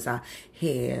far as our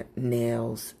hair,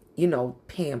 nails, you know,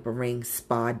 pampering,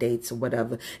 spa dates or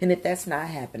whatever. And if that's not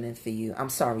happening for you, I'm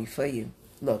sorry for you.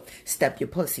 Look, step your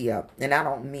pussy up. And I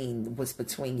don't mean what's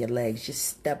between your legs. Just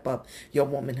step up your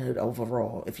womanhood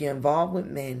overall. If you're involved with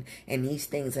men and these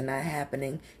things are not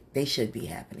happening, they should be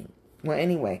happening. Well,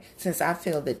 anyway, since I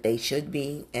feel that they should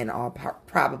be and are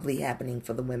probably happening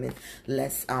for the women,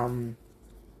 let's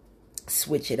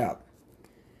switch it up.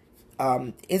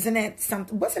 Isn't that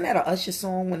something? Wasn't that an Usher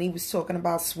song when he was talking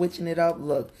about switching it up?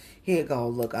 Look, here you go.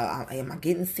 Look, am I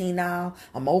getting senile?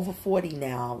 I'm over 40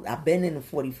 now. I've been in the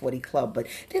 40-40 club. But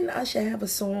didn't Usher have a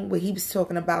song where he was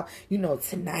talking about, you know,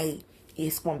 tonight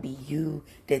it's going to be you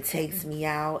that takes me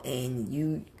out and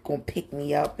you going to pick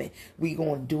me up and we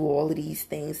going to do all of these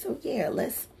things. So, yeah,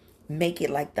 let's make it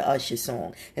like the Usher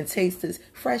song. And tasters,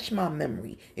 fresh my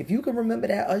memory. If you can remember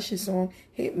that Usher song,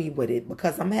 hit me with it,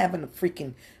 because I'm having a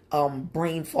freaking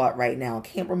brain fart right now. I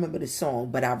can't remember the song,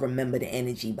 but I remember the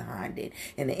energy behind it.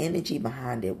 And the energy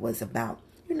behind it was about,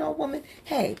 you know, woman,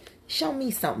 hey, show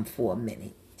me something for a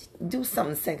minute. do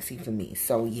something sexy for me.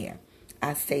 So yeah,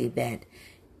 I say that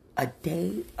a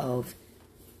day of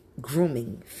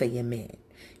grooming for your man.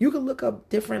 You can look up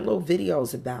different little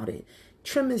videos about it.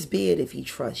 Trim his beard if he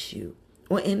trusts you.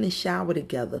 Or in the shower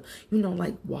together.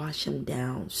 Like wash him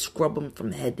down. Scrub him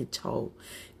from head to toe.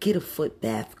 Get a foot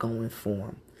bath going for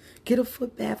him. Get a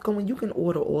foot bath going. You can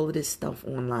order all of this stuff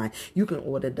online. You can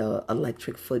order the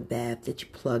electric foot bath that you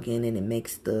plug in and it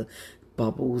makes the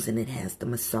bubbles and it has the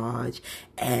massage.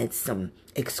 Add some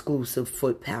exclusive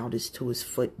foot powders to his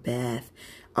foot bath.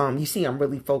 You see I'm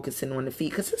really focusing on the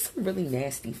feet because there's some really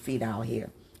nasty feet out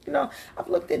here. I've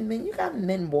looked at men. You got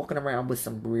men walking around with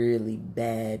some really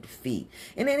bad feet.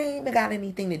 And it ain't even got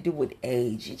anything to do with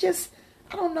age.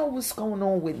 I don't know what's going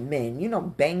on with men.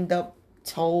 Banged up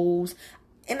toes.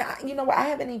 And I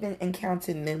haven't even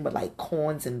encountered men with like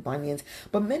corns and bunions.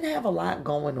 But men have a lot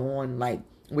going on like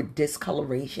with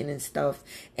discoloration and stuff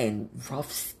and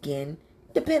rough skin.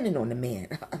 Depending on the man.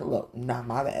 Look, not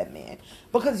my bad man.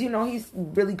 Because, he's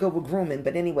really good with grooming.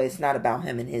 But anyway, it's not about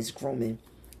him and his grooming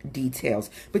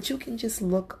details. But you can just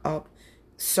look up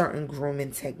certain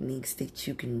grooming techniques that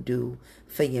you can do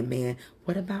for your man.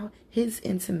 What about his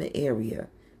intimate area?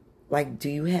 Like, do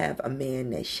you have a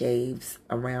man that shaves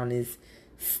around his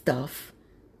stuff?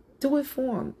 Do it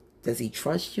for him. Does he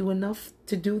trust you enough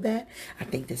to do that? I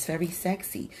think that's very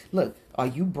sexy. Look, are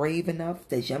you brave enough?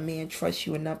 Does your man trust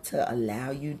you enough to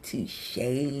allow you to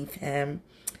shave him?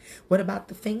 What about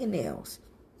the fingernails?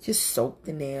 Just soak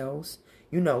the nails.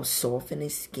 Soften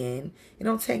his skin. It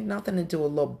don't take nothing to do a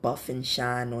little buff and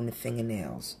shine on the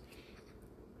fingernails.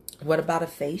 What about a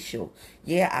facial?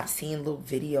 Yeah, I've seen little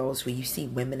videos where you see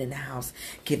women in the house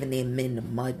giving their men the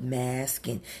mud mask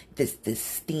and this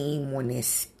steam on their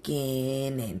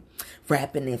skin and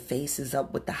wrapping their faces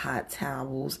up with the hot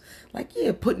towels. Like,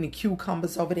 yeah, putting the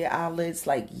cucumbers over their eyelids.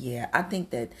 Like, yeah, I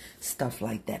think that stuff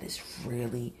like that is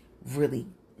really, really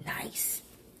nice.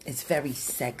 It's very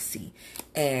sexy.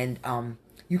 And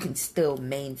you can still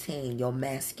maintain your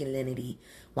masculinity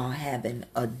while having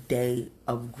a day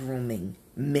of grooming.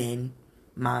 Men,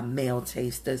 my male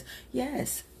tasters,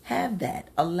 yes, have that.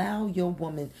 Allow your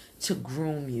woman to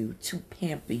groom you, to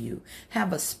pamper you.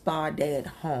 Have a spa day at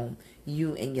home,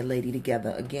 you and your lady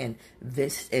together. Again,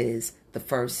 this is the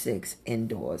first 6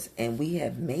 indoors, and we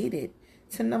have made it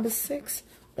to number 6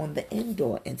 on the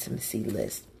indoor intimacy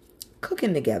list.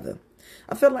 Cooking together.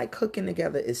 I feel like cooking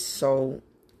together is so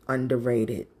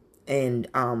underrated. And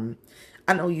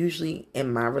I know usually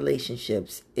in my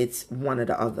relationships, it's one or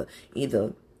the other.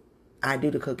 Either I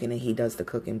do the cooking and he does the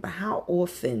cooking. But how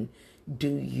often do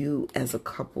you as a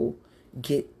couple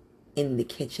get in the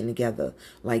kitchen together?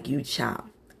 Like you chop,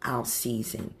 I'll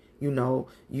season.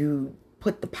 You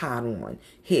put the pot on.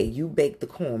 Here, you bake the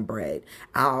cornbread.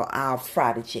 I'll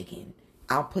fry the chicken.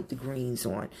 I'll put the greens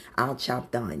on. I'll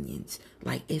chop the onions.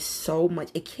 Like, it's so much.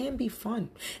 It can be fun.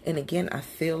 And again, I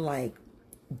feel like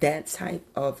that type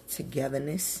of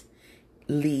togetherness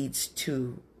leads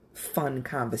to fun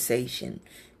conversation.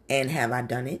 And have I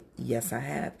done it? Yes, I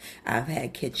have. I've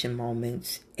had kitchen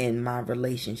moments in my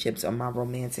relationships or my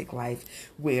romantic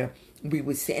life where we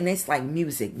would sit, and it's like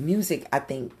music. Music, I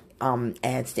think,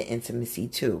 adds to intimacy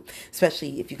too,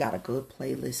 especially if you got a good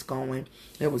playlist going.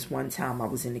 There was one time I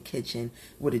was in the kitchen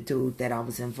with a dude that I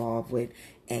was involved with,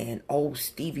 and old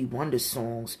Stevie Wonder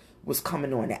songs was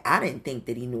coming on that I didn't think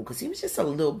that he knew, because he was just a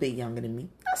little bit younger than me.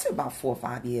 I said about 4 or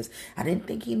 5 years. I didn't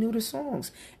think he knew the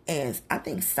songs, and I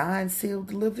think Signed, Sealed,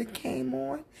 Delivered came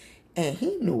on, and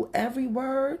he knew every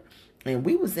word. And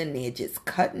we was in there just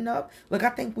cutting up. Look,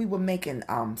 I think we were making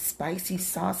spicy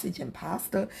sausage and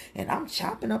pasta. And I'm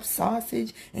chopping up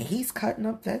sausage. And he's cutting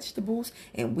up vegetables.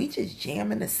 And we just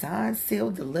jamming the Signed,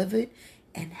 Sealed, Delivered.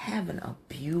 And having a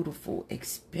beautiful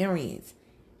experience.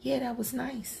 Yeah, that was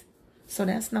nice. So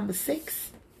that's number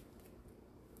 6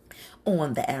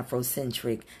 on the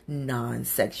Afrocentric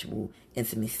non-sexual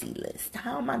intimacy list.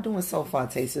 How am I doing so far,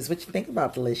 tasters? What you think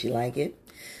about the list? You like it?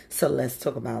 So let's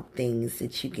talk about things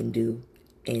that you can do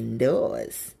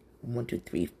indoors. 1, 2,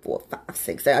 3, 4, 5,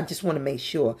 6. I just want to make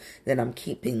sure that I'm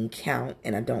keeping count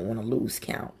and I don't want to lose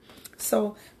count.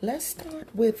 So let's start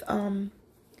with, I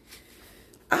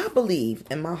believe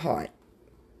in my heart,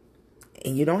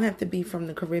 and you don't have to be from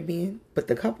the Caribbean, but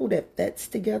the couple that vets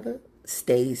together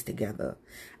stays together.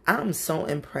 I'm so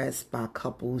impressed by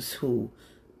couples who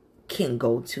can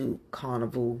go to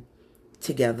Carnival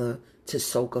together, to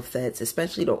soca fets,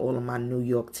 especially to all of my New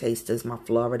York tasters, my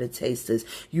Florida tasters.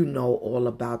 You know all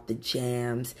about the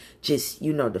jams, just,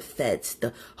 the fets,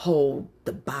 the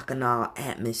bacchanal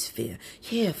atmosphere.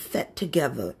 Yeah, fet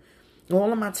together.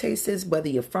 All of my tasters, whether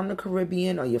you're from the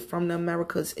Caribbean or you're from the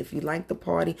Americas, if you like the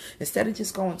party, instead of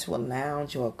just going to a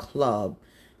lounge or a club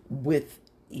with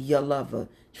your lover,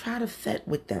 try to fet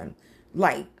with them.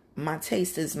 Like, my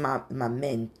tasters, my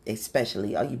men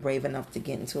especially, are you brave enough to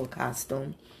get into a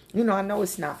costume? You know, I know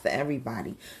it's not for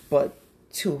everybody, but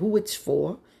to who it's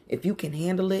for, if you can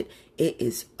handle it, it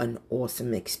is an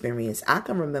awesome experience. I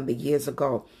can remember years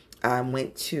ago, I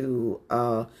went to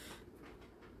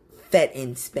fet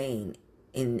in Spain,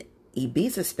 in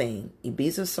Ibiza, Spain,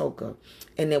 Ibiza Soca,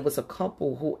 and there was a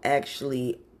couple who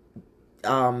actually,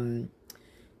 there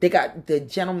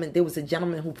was a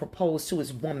gentleman who proposed to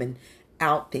his woman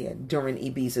out there during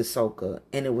Ibiza Soca,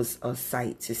 and it was a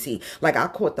sight to see. Like, I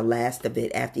caught the last of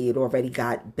it after he had already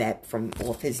got back from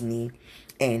off his knee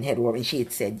and she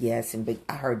had said yes, and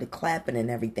I heard the clapping and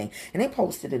everything, and they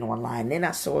posted it online. Then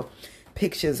I saw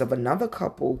pictures of another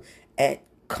couple at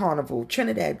Carnival,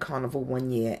 Trinidad Carnival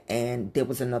one year, and there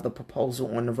was another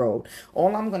proposal on the road.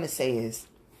 All I'm going to say is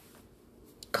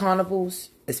carnivals,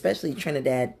 especially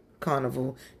Trinidad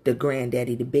Carnival, the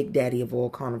granddaddy, the big daddy of all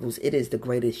carnivals, it is the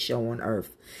greatest show on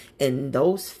earth. And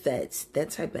those fets,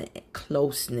 that type of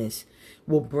closeness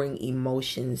will bring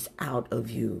emotions out of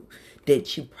you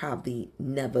that you probably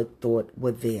never thought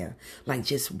were there. Like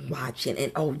just watching,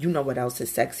 and oh, you know what else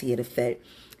is sexy at a fet?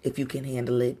 If you can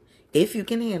handle it. If you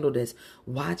can handle this,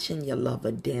 watching your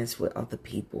lover dance with other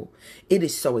people. It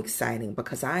is so exciting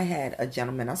because I had a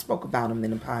gentleman, I spoke about him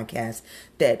in the podcast,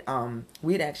 that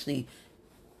we'd actually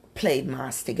played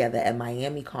Mas together at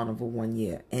Miami Carnival one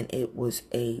year, and it was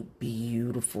a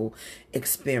beautiful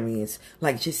experience.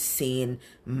 Like just seeing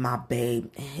my babe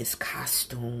in his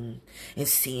costume and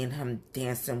seeing him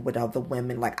dancing with other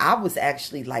women. Like I was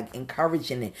actually like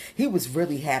encouraging it. He was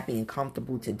really happy and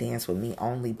comfortable to dance with me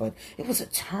only, but it was a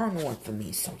turn on for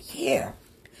me. So yeah,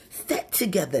 fet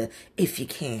together if you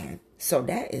can. So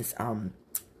that is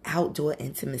outdoor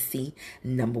intimacy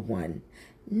number 1.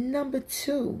 Number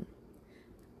 2.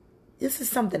 This is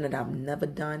something that I've never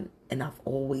done and I've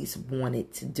always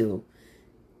wanted to do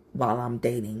while I'm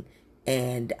dating.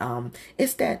 And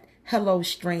it's that hello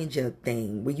stranger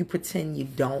thing where you pretend you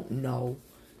don't know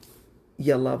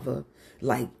your lover,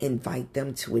 like invite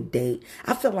them to a date.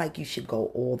 I feel like you should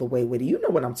go all the way with it. You know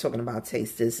what I'm talking about,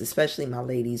 tasters, especially my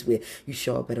ladies, where you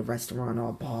show up at a restaurant or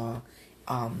a bar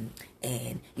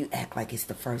and you act like it's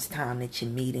the first time that you're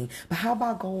meeting. But how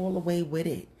about go all the way with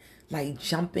it? Like,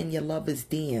 jump in your lover's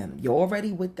DM. You're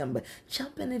already with them, but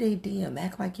jump into their DM.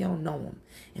 Act like you don't know them.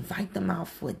 Invite them out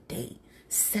for a date.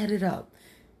 Set it up.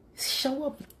 Show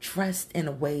up dressed in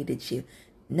a way that you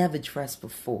never dressed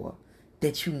before,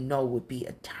 that you know would be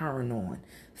a turn on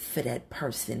for that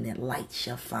person that lights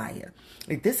your fire.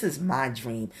 Like, this is my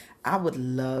dream. I would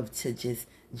love to just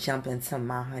jump into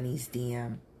my honey's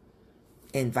DM,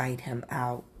 invite him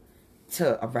out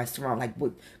to a restaurant, like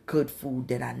with good food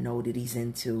that I know that he's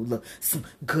into. Look, some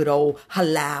good old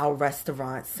halal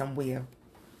restaurant somewhere.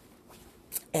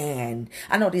 And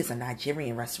I know there's a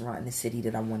Nigerian restaurant in the city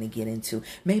that I want to get into.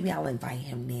 Maybe I'll invite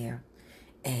him there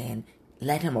and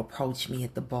let him approach me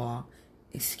at the bar.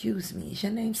 Excuse me, is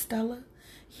your name Stella?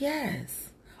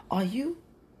 Yes. Are you?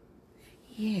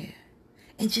 Yeah.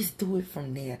 And just do it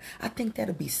from there. I think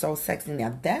that'll be so sexy.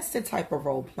 Now, that's the type of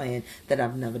role playing that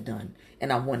I've never done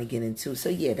and I want to get into. So,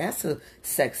 yeah, that's a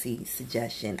sexy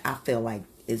suggestion. I feel like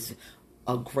is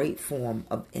a great form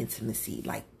of intimacy,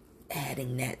 like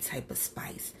adding that type of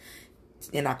spice.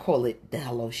 And I call it the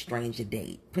hello stranger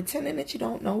date. Pretending that you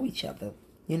don't know each other,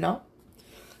 you know?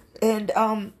 And,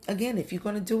 again, if you're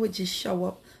going to do it, just show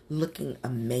up looking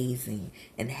amazing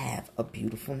and have a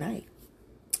beautiful night.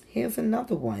 Here's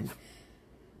another one.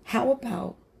 How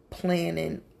about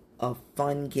planning a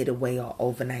fun getaway or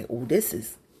overnight? Oh, this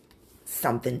is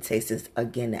something, tastes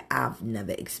again, that I've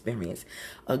never experienced.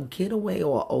 A getaway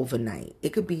or overnight.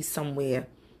 It could be somewhere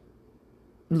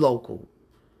local.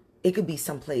 It could be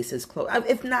someplace as close.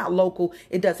 If not local,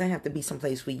 it doesn't have to be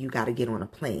someplace where you got to get on a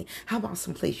plane. How about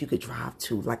someplace you could drive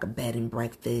to, like a bed and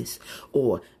breakfast?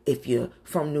 Or if you're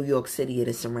from New York City or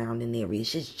the surrounding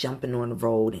areas, just jumping on the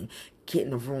road and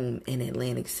getting a room in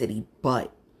Atlantic City,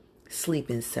 but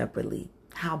sleeping separately.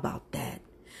 How about that?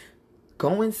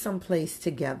 Going someplace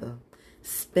together,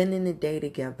 spending the day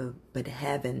together, but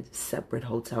having separate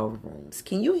hotel rooms.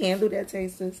 Can you handle that,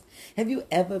 tasters? Have you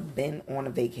ever been on a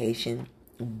vacation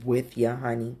with your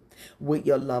honey, with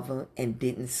your lover, and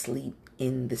didn't sleep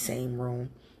in the same room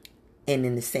and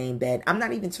in the same bed? I'm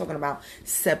not even talking about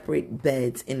separate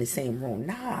beds in the same room.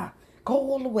 Nah, go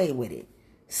all the way with it.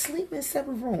 Sleep in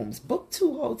separate rooms. Book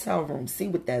 2 hotel rooms. See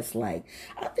what that's like.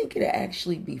 I think it'll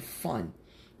actually be fun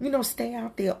Stay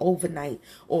out there overnight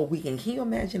or weekend. Can you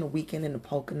imagine a weekend in the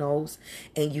Poconos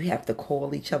and you have to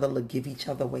call each other, look, give each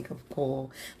other a wake-up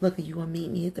call. Look, are you going to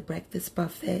meet me at the breakfast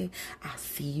buffet? I'll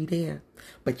see you there.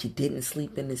 But you didn't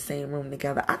sleep in the same room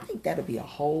together. I think that'll be a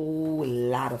whole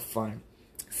lot of fun.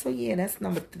 So, yeah, that's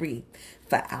number 3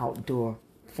 for outdoor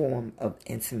form of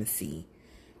intimacy.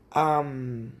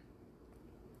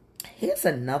 Here's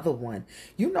another one.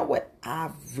 You know what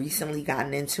I've recently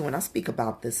gotten into, and I speak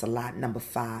about this a lot, number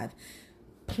 5,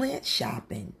 plant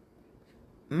shopping.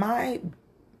 My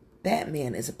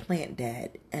Batman is a plant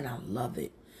dad, and I love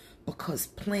it because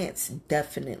plants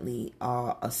definitely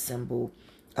are a symbol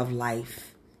of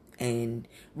life and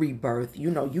rebirth.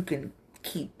 You can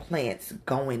keep plants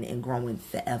going and growing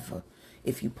forever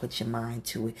if you put your mind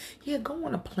to it. Yeah, go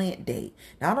on a plant date.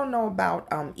 Now, I don't know about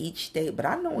each state, but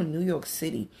I know in New York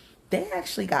City, they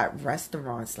actually got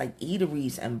restaurants like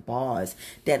eateries and bars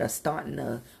that are starting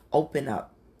to open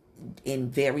up in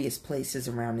various places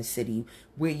around the city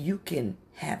where you can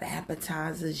have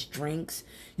appetizers, drinks.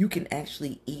 You can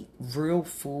actually eat real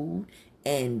food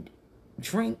and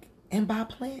drink and buy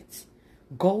plants.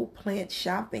 Go plant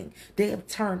shopping. They have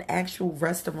turned actual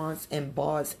restaurants and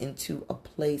bars into a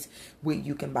place where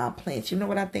you can buy plants. You know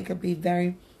what I think would be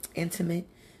very intimate?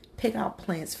 Pick out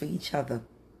plants for each other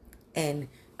and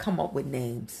come up with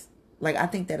names. Like, I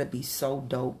think that'd be so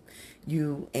dope.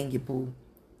 You and your boo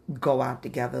go out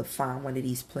together, find one of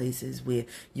these places where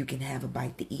you can have a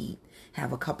bite to eat,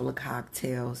 have a couple of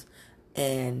cocktails,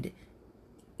 and,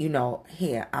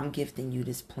 here, I'm gifting you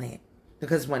this plant.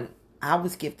 Because when I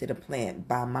was gifted a plant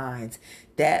by mine,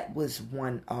 that was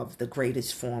one of the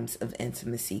greatest forms of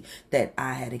intimacy that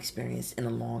I had experienced in a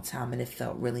long time, and it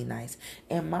felt really nice.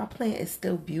 And my plant is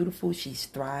still beautiful. She's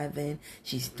thriving.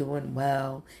 She's doing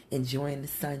well, enjoying the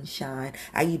sunshine.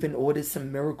 I even ordered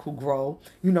some Miracle Grow,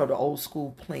 the old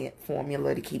school plant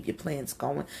formula to keep your plants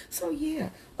going. So yeah,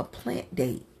 a plant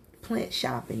date. Plant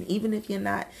shopping. Even if you're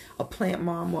not a plant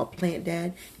mom or a plant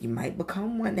dad, you might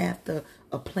become one after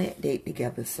a plant date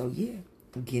together. So yeah,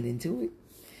 get into it.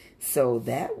 So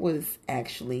that was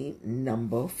actually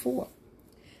number 4.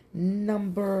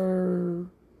 Number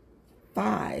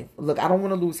 5. Look, I don't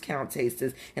want to lose count,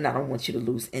 tasters, and I don't want you to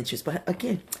lose interest. But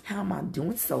again, how am I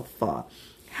doing so far?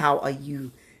 How are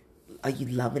you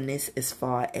loving this as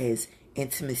far as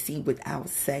intimacy without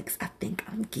sex? I think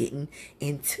I'm getting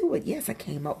into it. Yes, I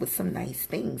came up with some nice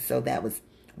things. So that was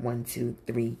 1, 2,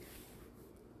 3,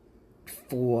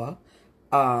 4.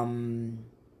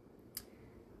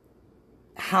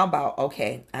 How about,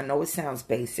 okay, I know it sounds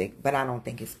basic, but I don't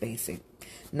think it's basic.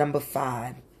 Number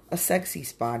 5, a sexy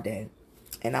spa day.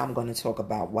 And I'm going to talk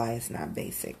about why it's not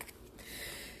basic.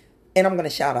 And I'm going to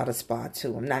shout out a spa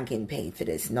too. I'm not getting paid for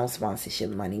this. No sponsorship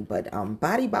money. But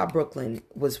Body by Brooklyn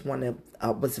was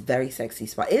was a very sexy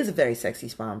spa. It is a very sexy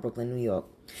spa in Brooklyn, New York.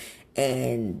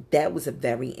 And that was a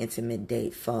very intimate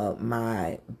date for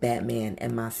my Batman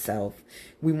and myself.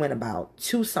 We went about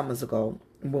 2 summers ago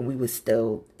when we were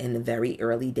still in the very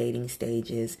early dating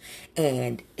stages.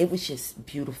 And it was just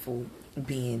beautiful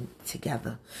being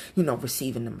together,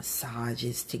 receiving the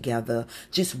massages together,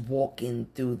 just walking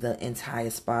through the entire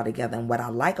spa together. And what I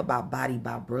like about Body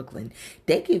by Brooklyn,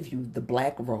 they give you the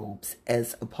black robes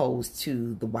as opposed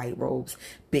to the white robes,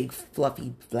 big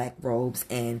fluffy black robes.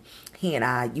 And he and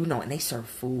I, and they serve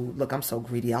food. Look, I'm so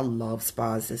greedy. I love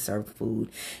spas that serve food.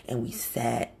 And we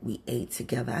sat, we ate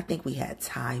together. I think we had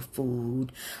Thai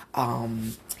food.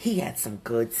 He had some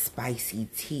good spicy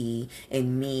tea,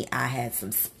 and me, I had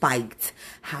some spiked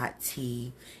hot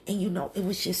tea. And it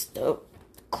was just the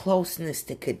closeness,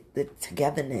 the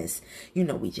togetherness.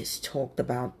 We just talked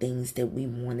about things that we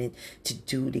wanted to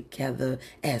do together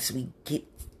as we get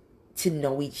to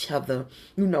know each other,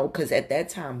 because at that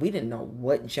time we didn't know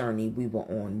what journey we were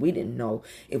on. We didn't know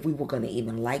if we were going to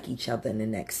even like each other in the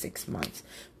next 6 months.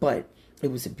 But it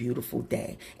was a beautiful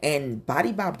day. And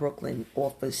Body by Brooklyn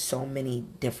offers so many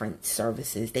different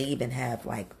services. They even have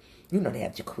they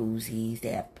have jacuzzis, they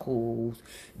have pools.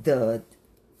 The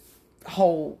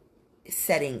whole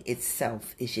setting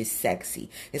itself is just sexy.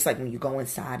 It's like when you go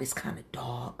inside, it's kind of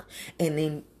dark. And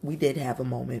then we had a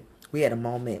moment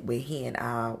where he and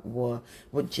I were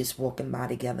just walking by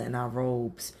together in our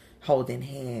robes, holding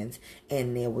hands.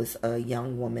 And there was a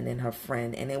young woman and her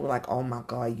friend. And they were like, oh my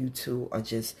God, you two are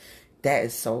just... that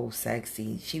is so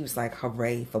sexy. She was like,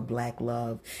 hooray for black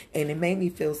love. And it made me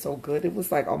feel so good. It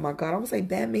was like, oh my God. I was like,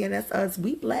 Batman, that's us.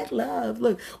 We black love.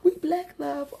 Look, we black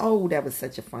love. Oh, that was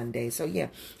such a fun day. So yeah,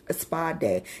 a spa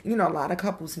day. A lot of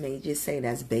couples may just say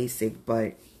that's basic,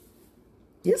 but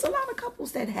There's a lot of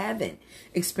couples that haven't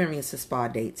experienced a spa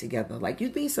date together. Like,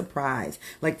 you'd be surprised.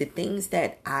 Like, the things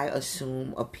that I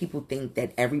assume or people think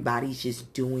that everybody's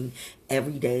just doing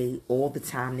every day, all the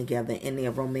time together in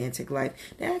their romantic life,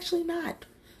 they're actually not.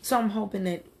 So I'm hoping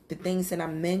that the things that I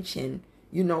mentioned,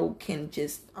 can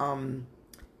just turn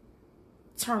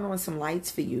on some lights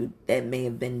for you that may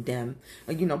have been dim,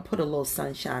 or put a little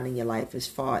sunshine in your life as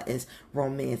far as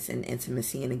romance and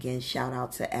intimacy. And again, shout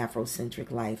out to Afrocentric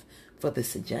Life for the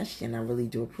suggestion. I really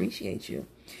do appreciate you.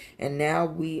 And now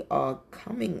we are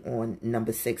coming on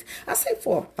number 6. I say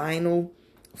for a final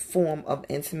form of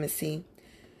intimacy,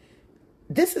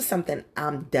 this is something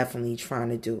I'm definitely trying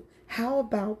to do. How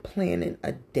about planning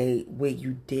a date where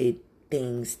you did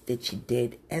things that you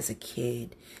did as a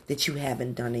kid that you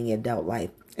haven't done in your adult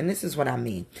life? And this is what I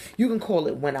mean. You can call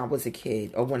it when I was a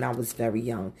kid or when I was very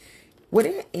young. Were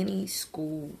there any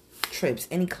school trips,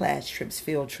 any class trips,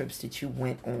 field trips that you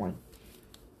went on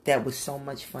that was so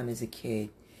much fun as a kid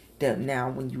that now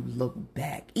when you look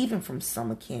back, even from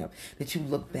summer camp, that you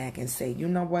look back and say, you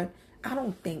know what? I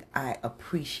don't think I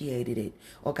appreciated it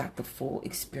or got the full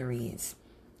experience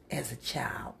as a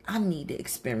child. I need to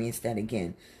experience that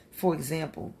again. For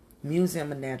example,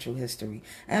 Museum of Natural History.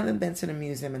 I haven't been to the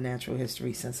Museum of Natural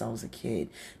History since I was a kid.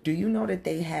 Do you know that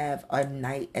they have a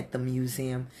night at the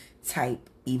museum type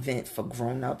event for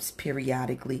grown-ups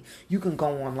periodically? You can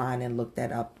go online and look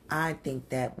that up. I think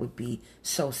that would be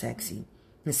so sexy.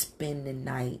 To spend the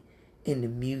night in the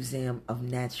Museum of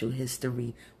Natural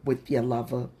History with your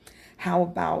lover. How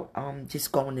about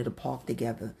just going to the park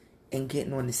together and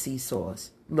getting on the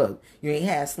seesaws? Look, you ain't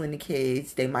hassling the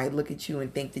kids. They might look at you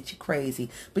and think that you're crazy,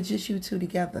 but just you two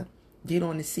together. Get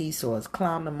on the seesaws,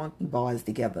 climb the monkey bars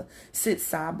together, sit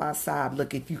side by side,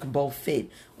 look if you can both fit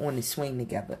on the swing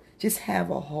together. Just have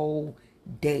a whole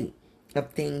date of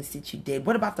things that you did.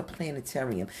 What about the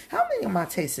planetarium? How many of my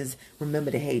tasters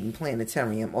remember the Hayden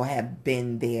Planetarium or have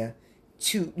been there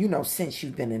since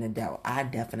you've been an adult? I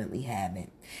definitely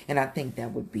haven't. And I think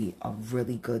that would be a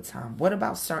really good time. What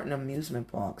about certain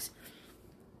amusement parks?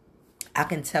 I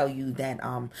can tell you that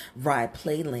Ride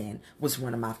Playland was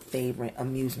one of my favorite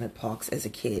amusement parks as a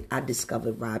kid. I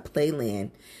discovered Ride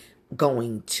Playland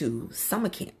going to summer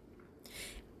camp.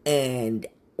 And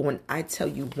when I tell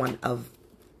you one of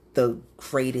the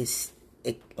greatest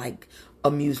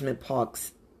amusement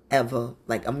parks ever,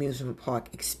 like amusement park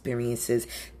experiences,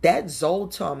 that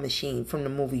Zoltar machine from the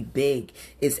movie Big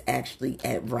is actually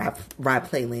at Ride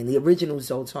Playland, the original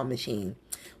Zoltar machine.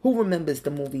 Who remembers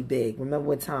the movie Big? Remember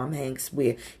with Tom Hanks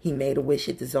where he made a wish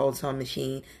at the Zoltar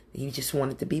machine? He just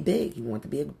wanted to be big. He wanted to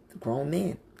be a grown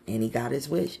man. And he got his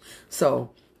wish.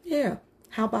 So, yeah.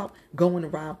 How about going to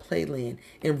Ride Playland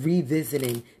and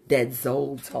revisiting that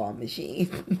Zoltar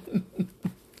machine?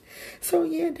 So,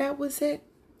 yeah, that was it.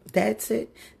 That's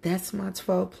it. That's my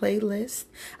 12 playlist.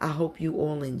 I hope you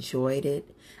all enjoyed it.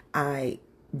 I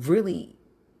really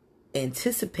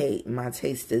anticipate my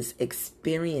tasters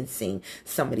experiencing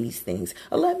some of these things.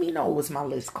 Or let me know, was my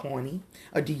list corny?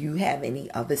 Or do you have any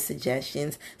other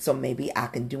suggestions? So maybe I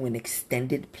can do an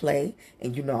extended play.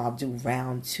 And I'll do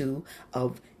round 2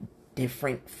 of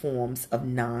different forms of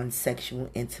non-sexual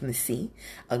intimacy.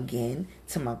 Again,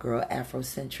 to my girl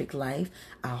Afrocentric Life,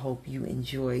 I hope you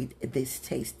enjoyed this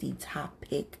tasty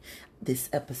topic. This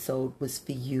episode was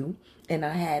for you, and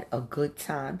I had a good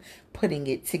time putting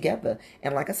it together.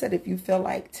 And like I said, if you feel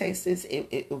like tasters,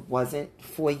 it wasn't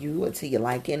for you or to your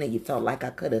liking, and you felt like I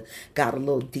could have got a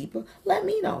little deeper, let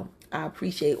me know. I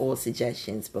appreciate all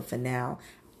suggestions, but for now,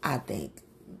 I think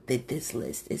that this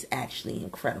list is actually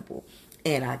incredible.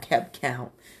 And I kept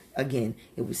count. Again,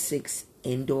 it was 6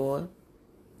 indoor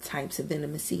types of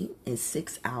intimacy and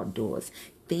 6 outdoors.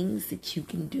 Things that you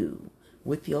can do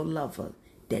with your lover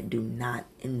that do not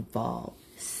involve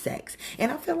sex.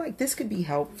 And I feel like this could be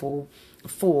helpful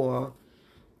for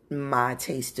my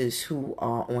tasters who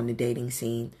are on the dating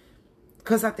scene.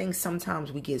 Because I think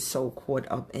sometimes we get so caught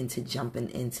up into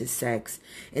jumping into sex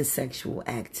and sexual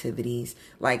activities.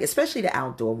 Like, especially the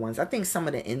outdoor ones. I think some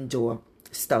of the indoor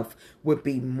stuff would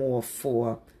be more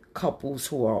for couples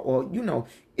who are, or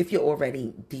if you're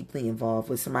already deeply involved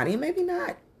with somebody, and maybe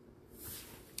not.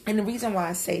 And the reason why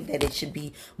I say that it should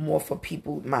be more for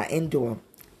people, my indoor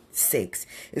 6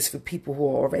 is for people who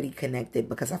are already connected,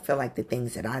 because I feel like the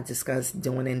things that I discuss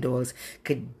doing indoors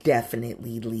could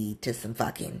definitely lead to some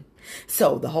fucking.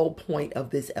 So the whole point of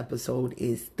this episode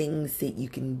is things that you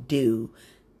can do,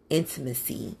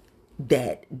 intimacy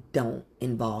that don't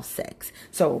involve sex.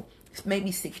 So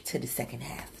maybe stick to the second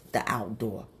half, the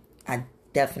outdoor. I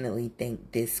definitely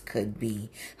think this could be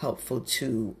helpful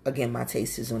to, again, my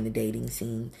tasters on the dating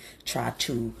scene. Try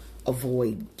to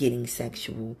avoid getting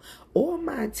sexual, or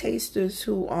my tasters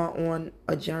who are on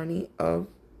a journey of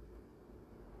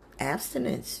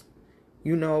abstinence.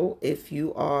 You know, if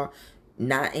you are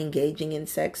not engaging in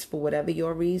sex for whatever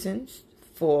your reasons,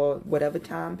 for whatever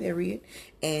time period,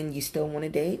 and you still want to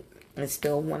date and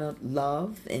still want to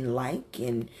love and like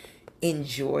and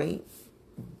enjoy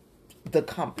the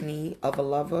company of a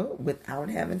lover without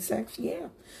having sex, yeah.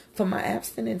 For my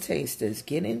abstinent tasters,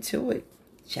 get into it.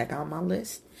 Check out my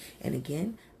list. And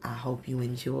again, I hope you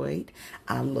enjoyed.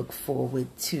 I look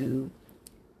forward to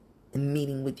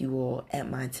meeting with you all at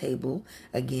my table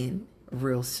again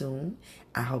real soon.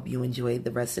 I hope you enjoyed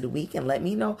the rest of the week, and let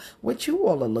me know what you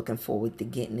all are looking forward to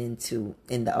getting into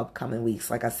in the upcoming weeks.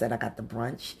 Like I said, I got the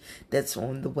brunch that's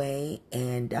on the way,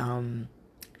 and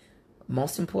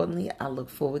most importantly, I look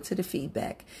forward to the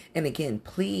feedback. And again,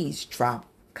 please drop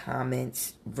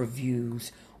comments,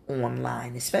 reviews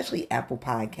online, especially Apple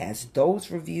Podcasts.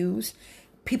 Those reviews,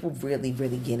 people really,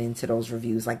 really get into those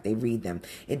reviews, like they read them.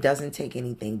 It doesn't take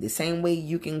anything. The same way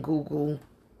you can Google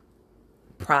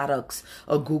products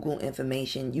or Google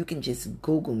information, you can just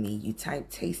Google me. You type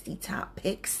Tasty Top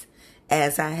Picks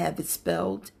as I have it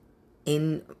spelled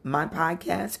in my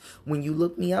podcast. When you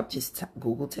look me up, just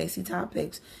Google Tasty Top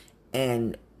Picks,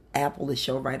 and Apple will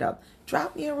show right up.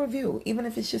 Drop me a review, even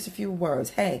if it's just a few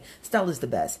words. Hey, Stella's the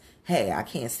best. Hey, I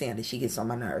can't stand it. She gets on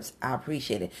my nerves. I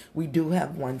appreciate it. We do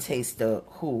have one taster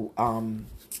who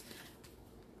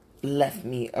left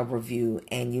me a review,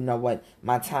 and you know what?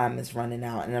 My time is running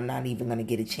out, and I'm not even going to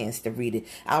get a chance to read it.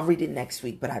 I'll read it next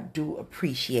week, but I do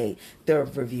appreciate the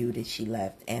review that she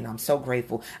left, and I'm so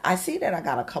grateful. I see that I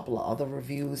got a couple of other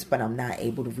reviews, but I'm not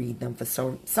able to read them for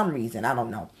some reason. I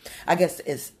don't know. I guess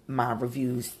it's my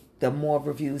reviews. The more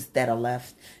reviews that are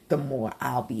left, the more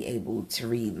I'll be able to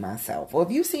read myself. Or if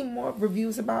you see more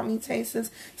reviews about me, tasters,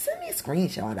 send me a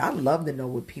screenshot. I'd love to know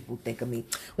what people think of me.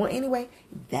 Well, anyway,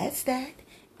 that's that.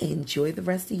 Enjoy the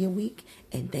rest of your week,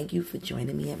 and thank you for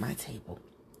joining me at my table.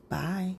 Bye.